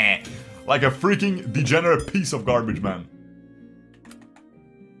 Like a freaking degenerate piece of garbage, man.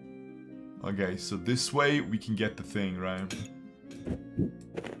 Okay, so this way we can get the thing, right?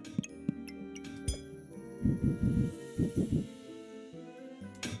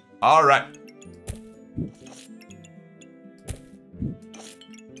 Alright.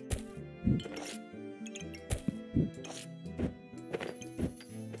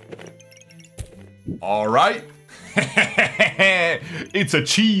 Alright. It's a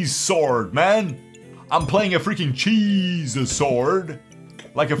cheese sword, man. I'm playing a freaking cheese sword.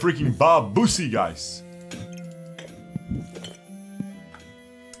 Like a freaking babusi, guys.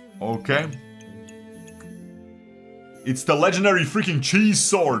 Okay. It's the legendary freaking cheese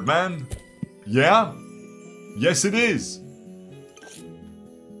sword, man. Yeah? Yes, it is.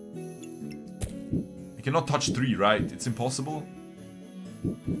 I cannot touch 3, right? It's impossible?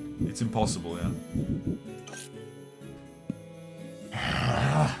 It's impossible, yeah.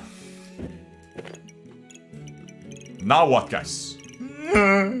 Now what, guys?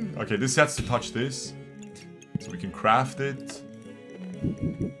 Okay, this has to touch this. So we can craft it.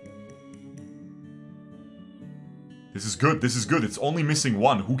 This is good, this is good. It's only missing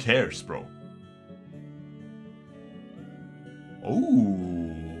 1. Who cares, bro?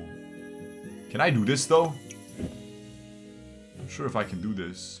 Oh. Can I do this, though? I'm sure if I can do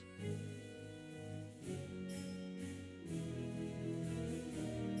this.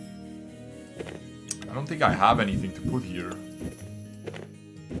 I don't think I have anything to put here.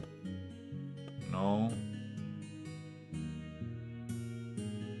 No.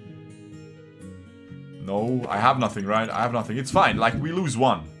 No, I have nothing, right? I have nothing. It's fine. Like, we lose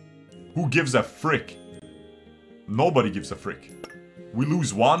 1. Who gives a frick? Nobody gives a frick. We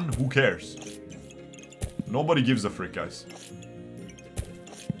lose 1. Who cares? Nobody gives a frick, guys.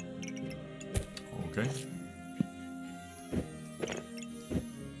 Okay.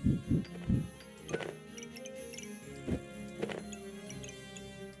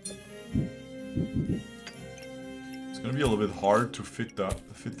 hard to fit the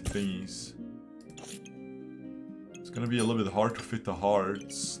thingies. It's gonna be a little bit hard to fit the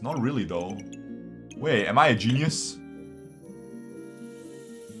hearts. Not really though. Wait, am I a genius?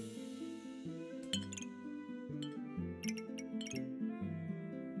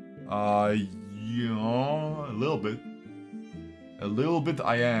 Yeah, a little bit. A little bit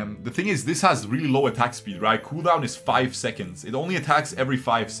I am. The thing is, this has really low attack speed, right? Cooldown is 5 seconds. It only attacks every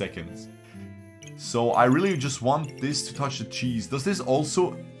 5 seconds. So I really just want this to touch the cheese. Does this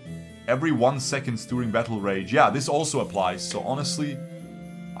also every 1 second during battle rage? Yeah, this also applies. So honestly,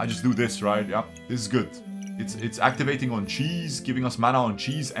 I just do this, right? Yeah, this is good. It's activating on cheese, giving us mana on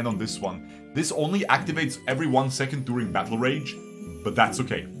cheese, and on this one. This only activates every 1 second during battle rage, but that's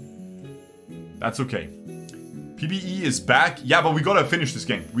okay. That's okay. PvE is back. Yeah, but we gotta finish this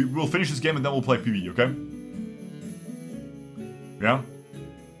game. We'll finish this game and then we'll play PvE, okay? Yeah?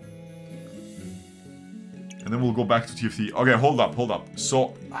 And then we'll go back to TFT. Okay, hold up.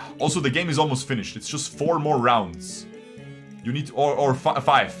 So, also the game is almost finished. It's just 4 more rounds. You need, or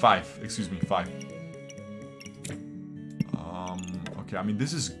 5, excuse me, 5. Okay, I mean,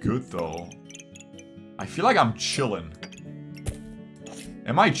 this is good though. I feel like I'm chilling.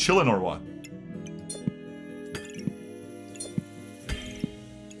 Am I chilling or what?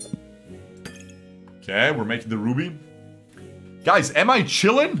 Okay, we're making the ruby. Guys, am I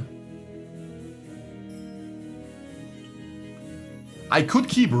chilling? I could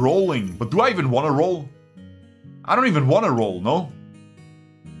keep rolling, but do I even want to roll? I don't even want to roll, no?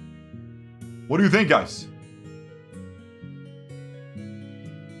 What do you think, guys?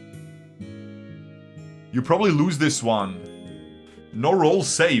 You probably lose this one. No roll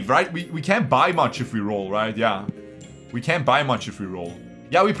save, right? We can't buy much if we roll, right? Yeah. We can't buy much if we roll.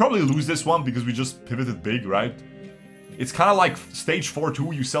 Yeah, we probably lose this one because we just pivoted big, right? It's kind of like stage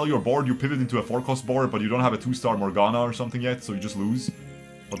 4-2, you sell your board, you pivot into a 4-cost board, but you don't have a 2-star Morgana or something yet, so you just lose.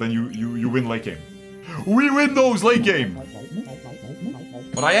 But then you win late game. We win those late game!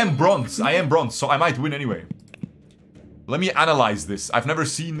 But I am bronze, so I might win anyway. Let me analyze this. I've never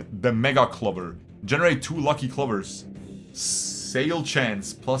seen the Mega Clover. Generate 2 lucky clovers. Sale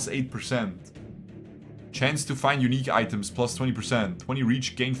chance, plus 8%. Chance to find unique items, plus 20%. 20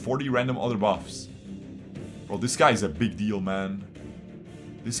 reach, gain 40 random other buffs. Bro, this guy is a big deal, man.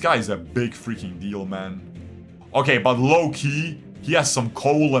 This guy is a big freaking deal, man. Okay, but low-key, he has some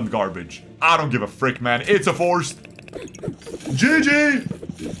coal and garbage. I don't give a frick, man. It's a forced. GG!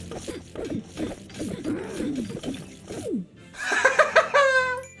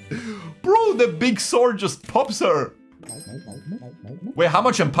 Bro, the big sword just pops her. Wait, how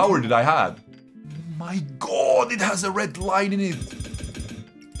much empower did I have? My god, it has a red line in it.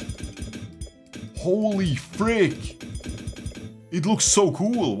 Holy frick. It looks so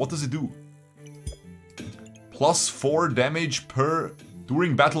cool. What does it do? Plus 4 damage per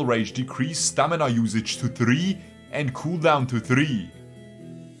during battle rage. Decrease stamina usage to 3 and cooldown to 3.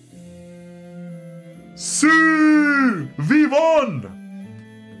 See! We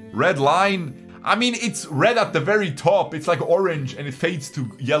won! Red line. I mean, it's red at the very top. It's like orange and it fades to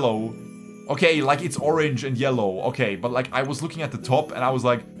yellow. Okay, like it's orange and yellow. Okay, but like I was looking at the top and I was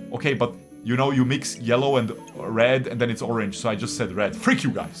like, okay, but you know, you mix yellow and red and then it's orange. So I just said red. Frick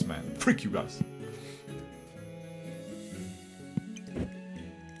you guys, man. Frick you guys.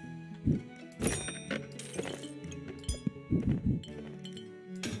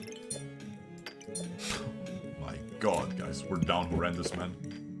 My god, guys. We're down horrendous, man.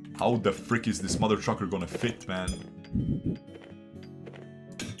 How the frick is this mother trucker gonna fit, man?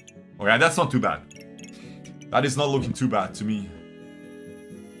 Okay, that's not too bad. That is not looking too bad to me.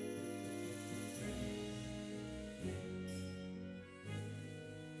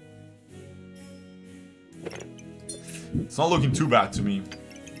 It's not looking too bad to me.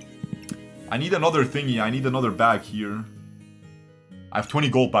 I need another thingy. I need another bag here. I have 20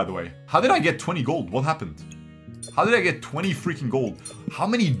 gold, by the way. How did I get 20 gold? What happened? How did I get 20 freaking gold? How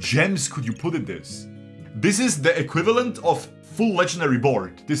many gems could you put in this? This is the equivalent of full legendary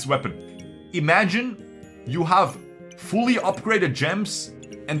board, this weapon. Imagine you have fully upgraded gems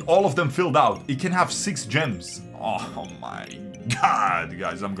and all of them filled out. It can have 6 gems. Oh my god,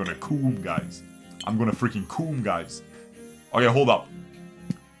 guys. I'm gonna coom, guys. I'm gonna freaking coom, guys. Okay, hold up.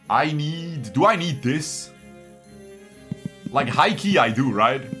 Do I need this? Like, high key I do,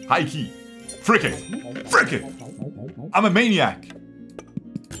 right? High key. Frick it. Frick it. I'm a maniac.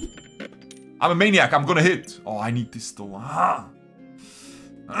 I'm a maniac. I'm gonna hit. Oh, I need this though.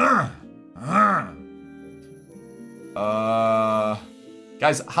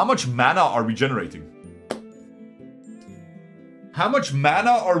 Guys, how much mana are we generating? How much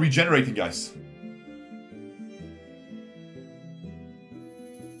mana are we generating, guys?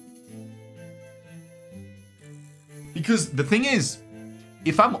 Because the thing is,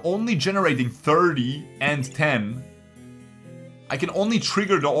 if I'm only generating 30 and 10, I can only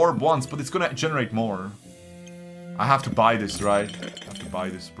trigger the orb once, but it's gonna generate more. I have to buy this, right? I have to buy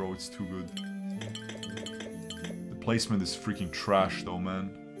this, bro. It's too good. The placement is freaking trash, though,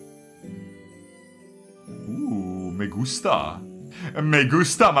 man. Ooh, me gusta. Me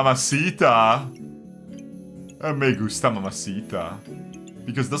gusta, mamacita. Me gusta, mamacita.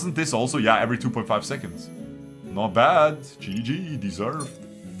 Because doesn't this also, yeah, every 2.5 seconds. Not bad. GG, deserved.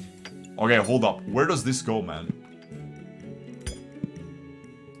 Okay, hold up. Where does this go, man?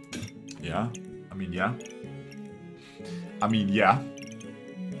 Yeah. I mean, yeah. I mean, yeah.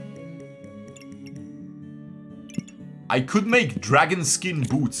 I could make dragon skin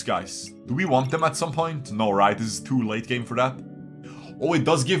boots, guys. Do we want them at some point? No, right? This is too late game for that. Oh, it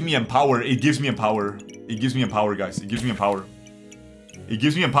does give me empower. It gives me empower. It gives me empower, guys. It gives me empower. It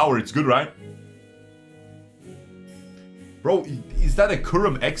gives me empower. It's good, right? Bro, is that a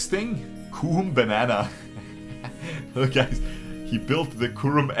Kurum X thing? Kurum banana. Look, guys. He built the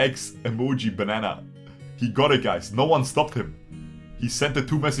Kurum X emoji banana. He got it, guys. No one stopped him. He sent the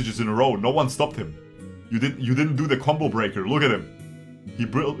 2 messages in a row. No one stopped him. You didn't do the combo breaker. Look at him. He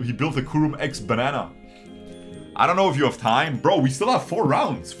built the Kurum X banana. I don't know if you have time. Bro, we still have 4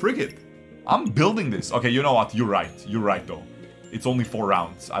 rounds. Frig it. I'm building this. Okay, you know what? You're right. You're right, though. It's only 4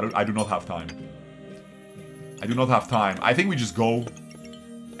 rounds. I do not have time. I do not have time. I think we just go.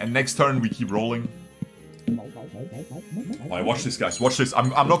 And next turn, we keep rolling. Alright, watch this, guys. Watch this.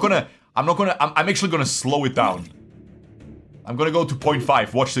 I'm actually gonna slow it down. I'm gonna go to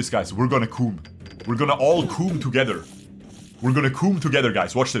 0.5. Watch this, guys. We're gonna coom. We're gonna all coom together. We're gonna coom together,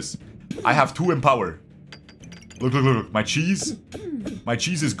 guys. Watch this. I have 2 empower. Look, look, look, look. My cheese. My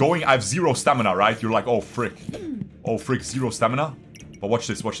cheese is going. I have 0 stamina, right? You're like, oh, frick. Oh, frick, 0 stamina. But watch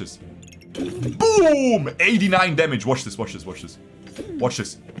this, watch this. Boom! 89 damage. Watch this, watch this, watch this. Watch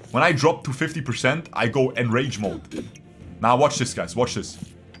this. When I drop to 50%, I go enrage mode. Now watch this, guys. Watch this.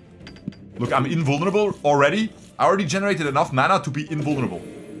 Look, I'm invulnerable already. I already generated enough mana to be invulnerable.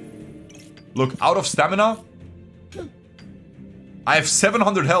 Look, out of stamina. I have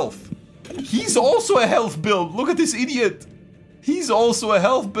 700 health. He's also a health build. Look at this idiot. He's also a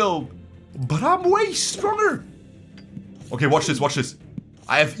health build. But I'm way stronger. Okay, watch this, watch this.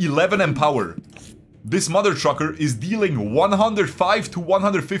 I have 11 empower. This mother trucker is dealing 105 to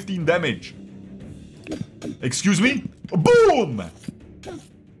 115 damage. Excuse me? Boom!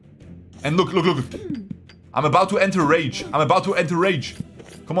 And look, look, look. I'm about to enter rage. I'm about to enter rage.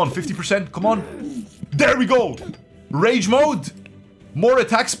 Come on, 50%. Come on. There we go. Rage mode. More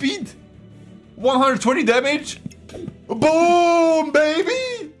attack speed. 120 damage. Boom,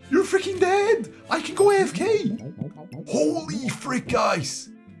 baby. You're freaking dead. I can go AFK. Holy frick, guys.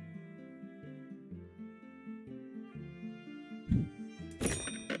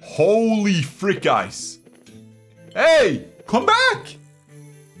 Holy frick, guys. Hey, come back.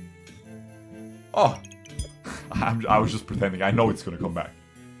 Oh. I was just pretending. I know it's gonna come back.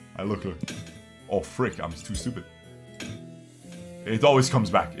 Look. Oh, frick. I'm too stupid. It always comes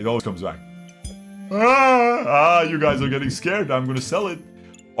back. It always comes back. You guys are getting scared. I'm gonna sell it.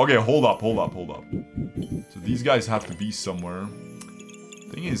 Okay, hold up. So these guys have to be somewhere.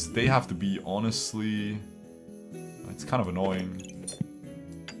 Thing is, they have to be, honestly... It's kind of annoying.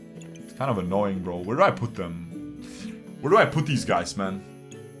 It's kind of annoying, bro. Where do I put them? Where do I put these guys, man?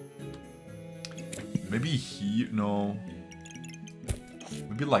 Maybe here? No.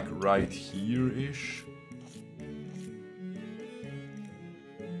 Maybe like right here-ish?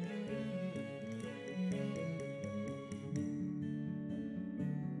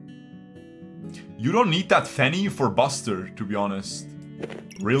 You don't need that Fenny for Buster, to be honest.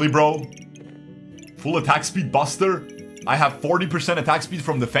 Really, bro? Full attack speed Buster? I have 40% attack speed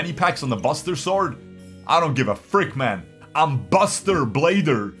from the Fenny packs on the Buster sword? I don't give a frick, man. I'm Buster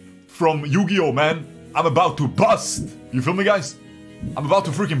Blader from Yu-Gi-Oh, man. I'm about to bust. You feel me, guys? I'm about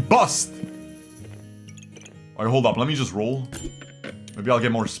to freaking bust. Alright, hold up. Let me just roll. Maybe I'll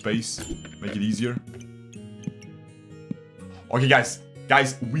get more space. Make it easier. Okay, guys.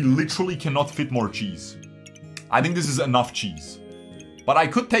 Guys, we literally cannot fit more cheese. I think this is enough cheese. But I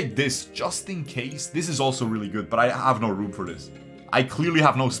could take this just in case. This is also really good, but I have no room for this. I clearly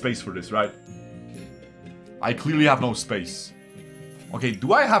have no space for this, right? I clearly have no space. Okay,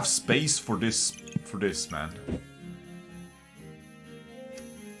 do I have space for this man?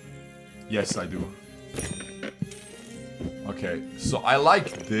 Yes, I do. Okay, so I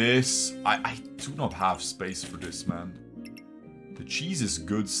like this. I do not have space for this, man. The cheese is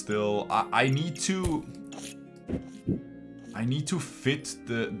good still. I need to fit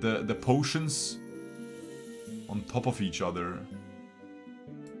the potions. on top of each other.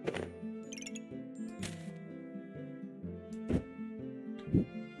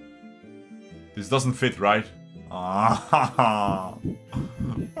 This doesn't fit, right? Ah.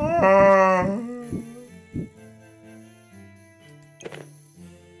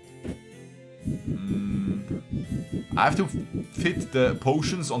 I have to fit the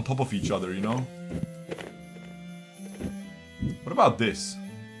potions on top of each other, you know? What about this?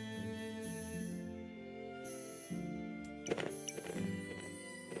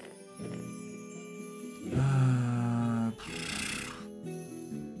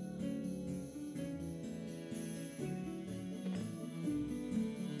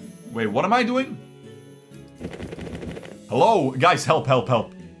 Wait, what am I doing? Hello? Guys, help, help,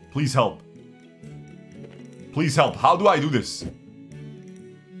 help. Please help. Please help. How do I do this?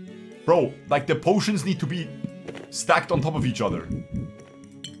 Bro, like the potions need to be stacked on top of each other.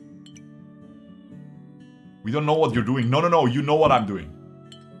 We don't know what you're doing. No, no, no. You know what I'm doing.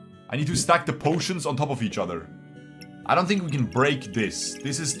 I need to stack the potions on top of each other. I don't think we can break this.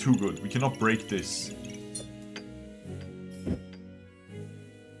 This is too good. We cannot break this.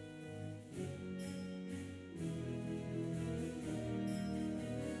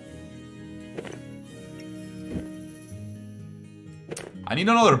 I need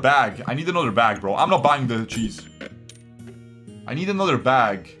another bag. I need another bag, bro. I'm not buying the cheese. I need another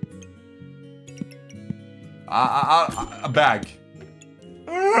bag. A bag.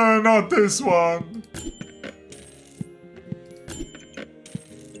 Not this one.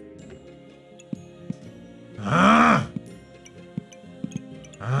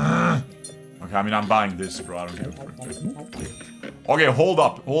 Okay, I mean, I'm buying this, bro. I don't give a fuck. Okay, hold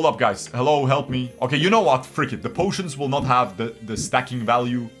up, guys. Hello, help me. Okay, you know what? Frick it. The potions will not have the stacking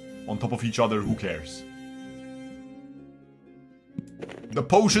value on top of each other. Who cares? The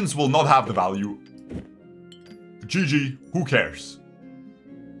potions will not have the value. GG. Who cares?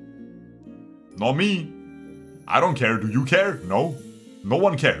 Not me. I don't care. Do you care? No. No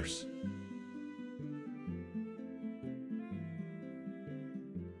one cares.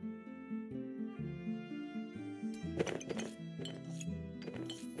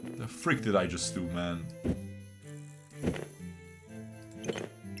 The frick did I just do, man?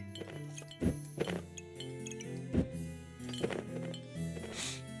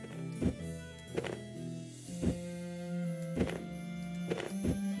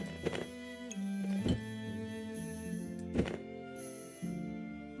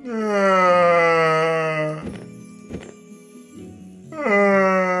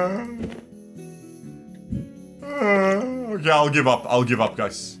 Okay, I'll give up. I'll give up,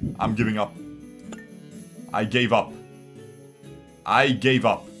 guys. I'm giving up. I gave up. I gave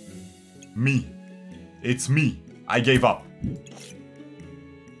up. Me. It's me. I gave up.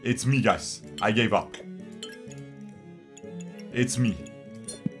 It's me, guys. I gave up. It's me.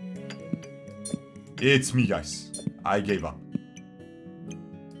 It's me, guys. I gave up.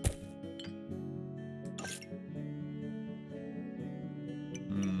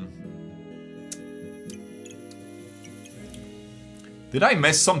 Did I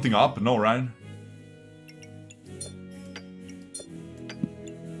mess something up? No, right?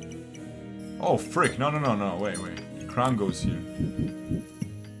 Oh, frick. No, no, no, no. Wait, wait. Crown goes here.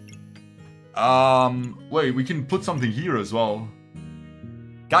 Wait, we can put something here as well.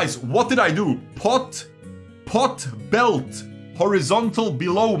 Guys, what did I do? Pot, belt, horizontal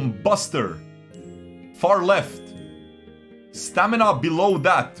below buster. Far left. Stamina below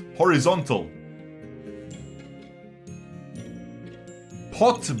that, horizontal.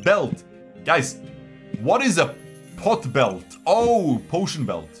 Pot belt. Guys, what is a pot belt? Oh, potion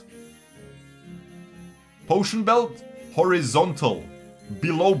belt. Potion belt, horizontal.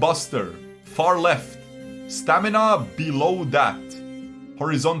 Below buster. Far left. Stamina below that.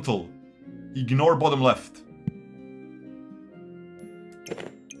 Horizontal. Ignore bottom left.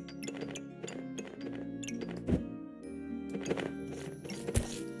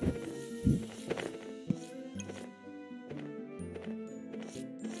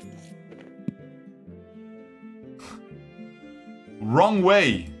 Wrong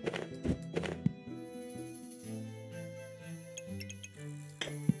way.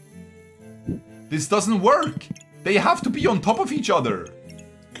 This doesn't work. They have to be on top of each other.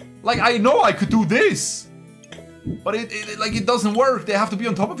 Like, I know I could do this. But it doesn't work. They have to be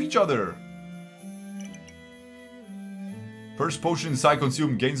on top of each other. First potion inside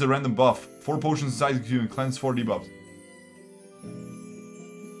consumed gains a random buff. 4 potions inside consumed cleanse 4 debuffs.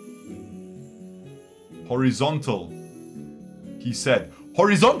 Horizontal. He said.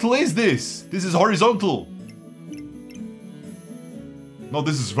 Horizontal is this! This is horizontal! No,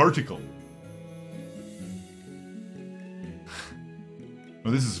 this is vertical.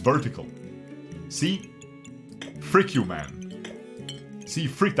 No, this is vertical. See? Frick you, man. See,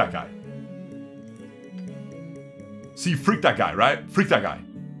 frick that guy. See, frick that guy, right? Frick that guy.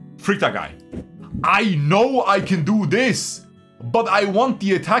 Frick that guy. I know I can do this, but I want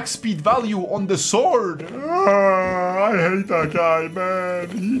the attack speed value on the sword. I hate that guy, man.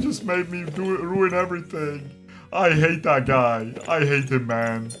 He just made me ruin everything. I hate that guy. I hate him,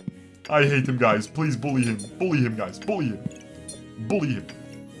 man. I hate him, guys. Please bully him. Bully him, guys. Bully him. Bully him.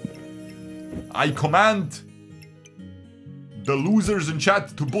 I command the losers in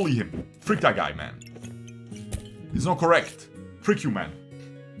chat to bully him. Frick that guy, man. It's not correct. Frick you, man.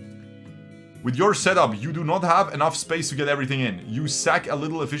 With your setup, you do not have enough space to get everything in. You sack a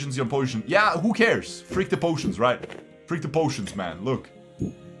little efficiency on potion. Yeah, who cares? Frick the potions, right? Frick the potions, man. Look.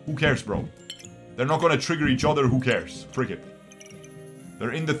 Who cares, bro? They're not gonna trigger each other. Who cares? Frick it.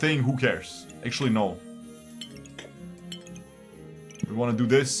 They're in the thing. Who cares? Actually, no. We want to do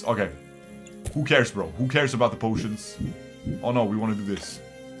this? Okay. Who cares, bro? Who cares about the potions? Oh, no. We want to do this.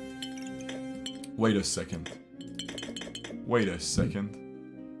 Wait a second. Wait a second.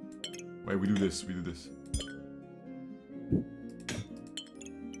 Wait, we do this. We do this.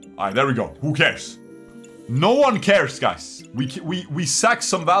 Alright, there we go. Who cares? No one cares, guys. We sack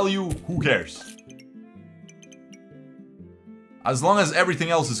some value. Who cares? As long as everything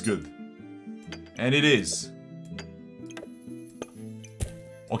else is good. And it is.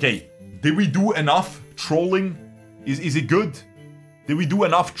 Okay. Did we do enough trolling? Is it good? Did we do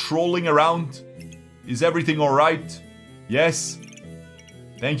enough trolling around? Is everything alright? Yes.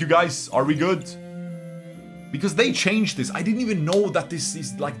 Thank you, guys. Are we good? Because they changed this. I didn't even know that this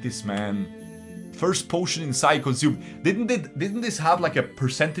is like this, man. First potion inside consumed. Didn't this have like a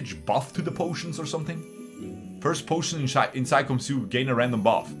percentage buff to the potions or something? First potion inside consumed, gain a random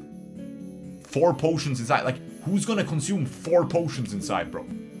buff. 4 potions inside. Like, who's gonna consume 4 potions inside, bro?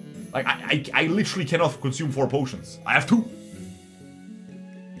 Like, I literally cannot consume 4 potions. I have 2.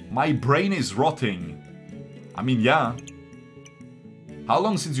 My brain is rotting. I mean, yeah. How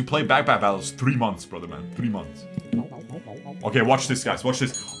long since you play Backpack Battles? 3 months, brother, man. 3 months. Okay, watch this, guys. Watch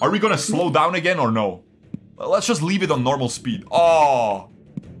this. Are we gonna slow down again or no? Let's just leave it on normal speed. Oh.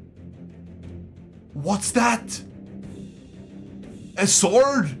 What's that? A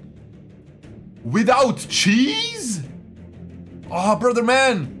sword? Without cheese? Oh, brother,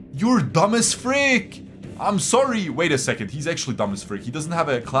 man. You're dumb as frick. I'm sorry. Wait a second. He's actually dumb as frick. He doesn't have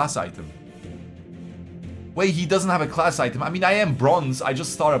a class item. Wait, he doesn't have a class item. I mean, I am bronze. I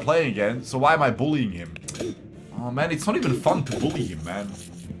just started playing again. So why am I bullying him? Oh, man. It's not even fun to bully him, man.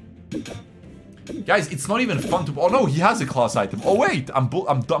 Guys, it's not even fun to... Oh, no. He has a class item. Oh, wait. I'm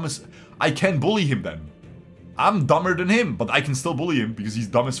dumb as... I can bully him, then. I'm dumber than him, but I can still bully him because he's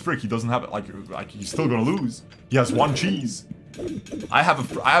dumb as frick. He doesn't have it. Like he's still gonna lose. He has 1 cheese. I have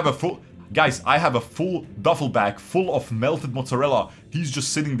a full... Guys, I have a full duffel bag full of melted mozzarella. He's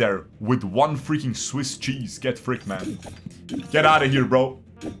just sitting there with 1 freaking Swiss cheese. Get frick, man. Get out of here, bro.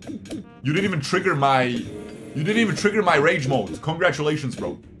 You didn't even trigger my... You didn't even trigger my rage mode. Congratulations,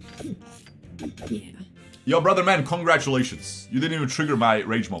 bro. Yeah. Yo, brother, man, congratulations. You didn't even trigger my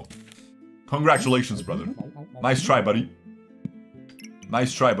rage mode. Congratulations, brother. Nice try, buddy.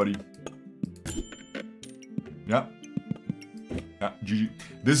 Nice try, buddy. Yeah. Yeah, GG.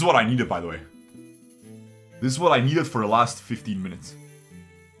 This is what I needed, by the way. This is what I needed for the last 15 minutes.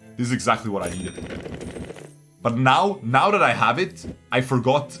 This is exactly what I needed. But now that I have it, I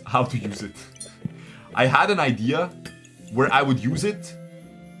forgot how to use it. I had an idea where I would use it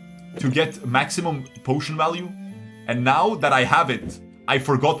to get maximum potion value. And now that I have it, I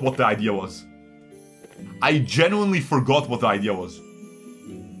forgot what the idea was. I genuinely forgot what the idea was.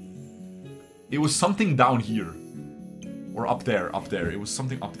 It was something down here. Or up there, up there. It was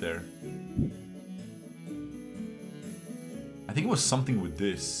something up there. I think it was something with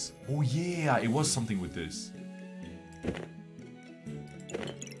this. Oh yeah, it was something with this.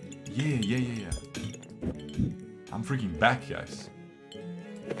 Yeah. I'm freaking back, guys.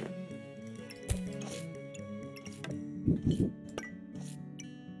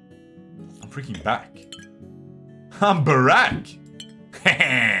 I'm freaking back. I'm Barack!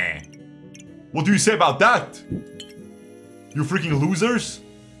 What do you say about that? You freaking losers?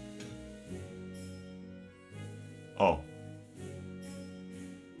 Oh.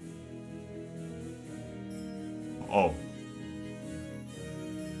 Oh.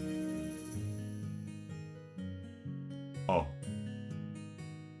 Oh.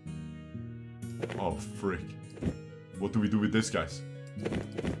 Oh, frick. What do we do with this, guys?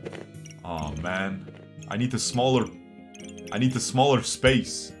 Oh, man. I need the smaller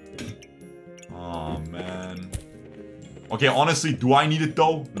space. Oh, man. Okay, honestly, do I need it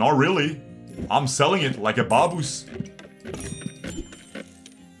though? Not really. I'm selling it like a baboos.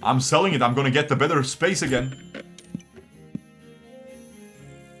 I'm selling it. I'm gonna get the better space again.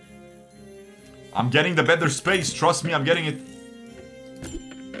 I'm getting the better space. Trust me, I'm getting it.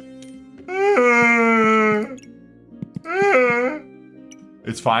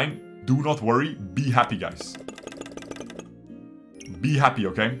 It's fine. Do not worry. Be happy, guys. Be happy,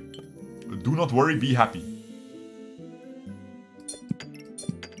 okay? Do not worry. Be happy.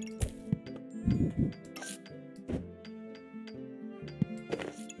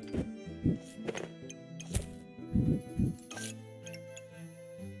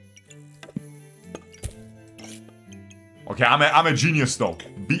 Okay, I'm a genius though.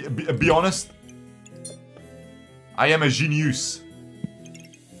 Be honest. I am a genius.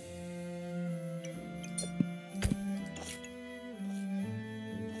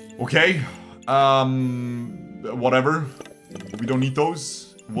 Okay. Whatever. We don't need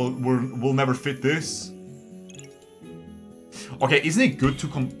those. We'll never fit this. Okay, isn't it good to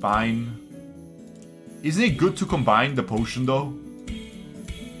combine? Isn't it good to combine the potion though?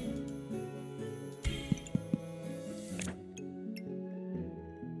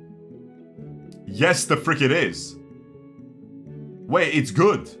 Yes, the frick it is. Wait, it's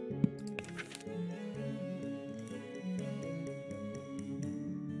good.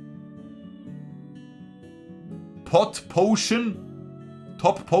 Pot potion?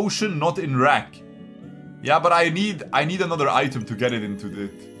 Top potion, not in rack. Yeah, but I need another item to get it into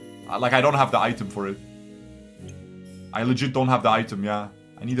it. Like, I don't have the item for it. I legit don't have the item, yeah.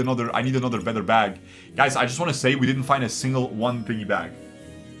 I need another better bag. Guys, I just want to say we didn't find a single one thingy bag.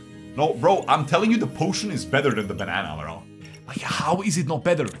 No, bro, I'm telling you the potion is better than the banana, bro. Like, how is it not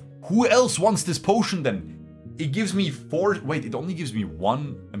better? Who else wants this potion then? It gives me 4... Wait, it only gives me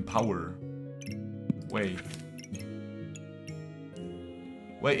 1 empower. Wait.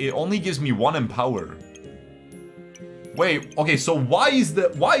 Wait, it only gives me 1 empower. Wait, okay, so why is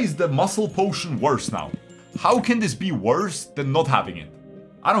the muscle potion worse now? How can this be worse than not having it?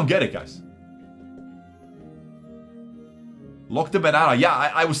 I don't get it, guys. Lock the banana. Yeah,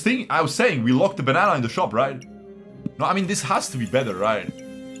 I was saying we locked the banana in the shop, right? No, I mean this has to be better, right?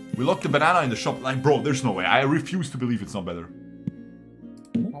 We locked the banana in the shop. Like, bro, there's no way. I refuse to believe it's not better.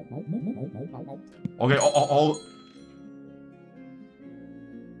 Okay, all...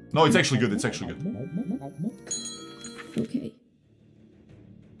 No, it's actually good. It's actually good. Okay.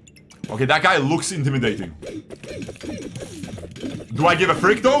 Okay, that guy looks intimidating. Do I give a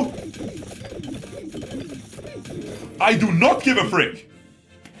frick though? I do not give a frick.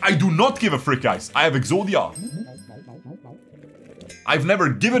 I do not give a frick, guys. I have Exodia. I've never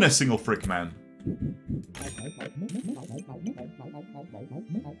given a single frick, man.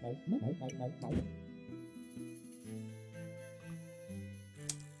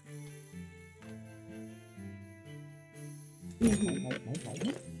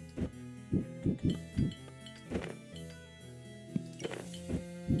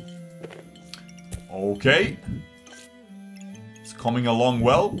 Okay. It's coming along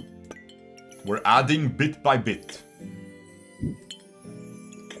well. We're adding bit by bit.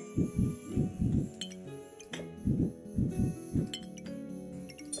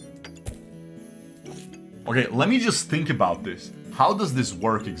 Okay, let me just think about this. How does this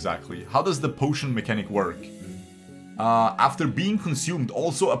work exactly? How does the potion mechanic work? After being consumed,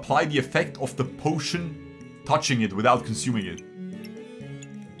 also apply the effect of the potion touching it without consuming it.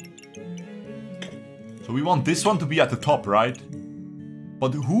 So we want this one to be at the top, right?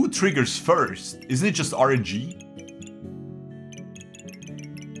 But who triggers first? Isn't it just RNG?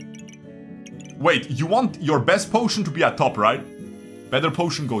 Wait, you want your best potion to be at top, right? Better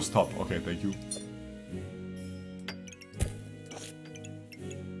potion goes top. Okay, thank you.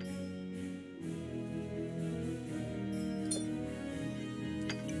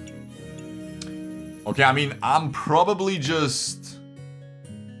 Okay, I mean, I'm probably just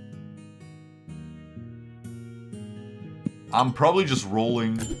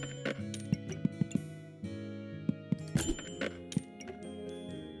rolling.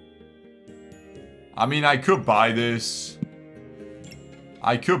 I mean, I could buy this.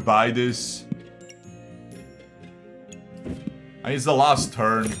 I could buy this. I mean, it's the last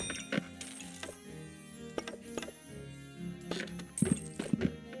turn.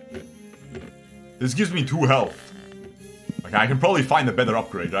 This gives me 2 health. Okay, I can probably find a better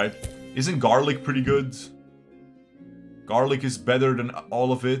upgrade, right? Isn't garlic pretty good? Garlic is better than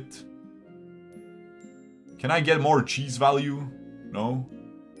all of it. Can I get more cheese value? No?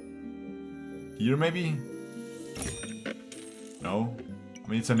 Here, maybe? No? I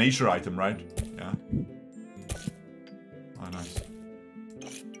mean, it's a nature item, right? Yeah.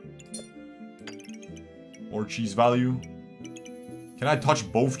 Or cheese value. Can I touch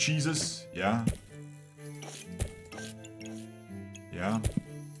both cheeses? Yeah. Yeah.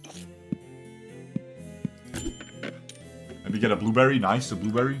 Maybe get a blueberry. Nice, a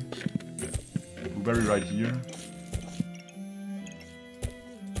blueberry. Blueberry right here.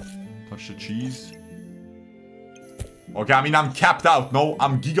 Touch the cheese. Okay, I mean, I'm capped out. No,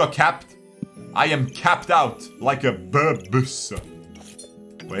 I'm giga capped. I am capped out like a bubus.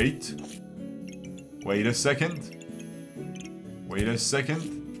 Wait. Wait a second. Wait a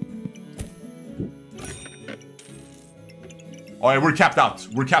second. Alright, we're capped out.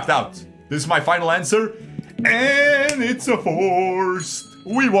 We're capped out. This is my final answer. And it's a forced.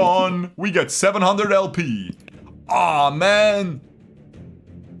 We won. We get 700 LP. Aw, man.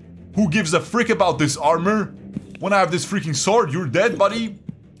 Who gives a frick about this armor? When I have this freaking sword, you're dead, buddy.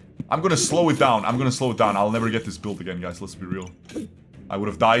 I'm gonna slow it down. I'm gonna slow it down. I'll never get this build again, guys. Let's be real. I would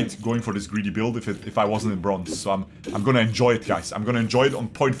have died going for this greedy build if I wasn't in bronze. So I'm gonna enjoy it, guys. I'm gonna enjoy it on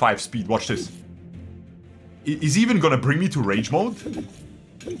 0.5 speed. Watch this. Is he even gonna bring me to rage mode?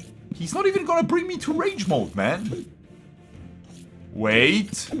 He's not even gonna bring me to rage mode, man.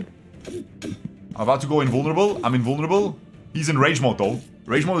 Wait. I'm about to go invulnerable. I'm invulnerable. He's in rage mode, though.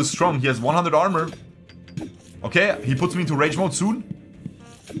 Rage mode is strong. He has 100 armor. Okay, he puts me into rage mode soon.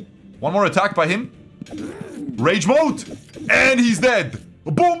 One more attack by him. Rage mode! And he's dead!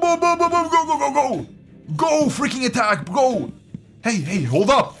 Boom, boom, boom, boom, boom, go, go, go, go! Go, freaking attack, go! Hey, hey, hold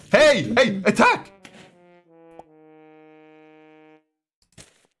up! Hey, hey, attack!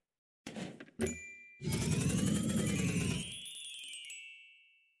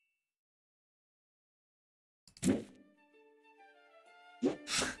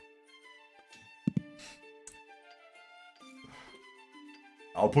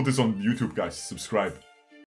 I'll put this on YouTube, guys. Subscribe.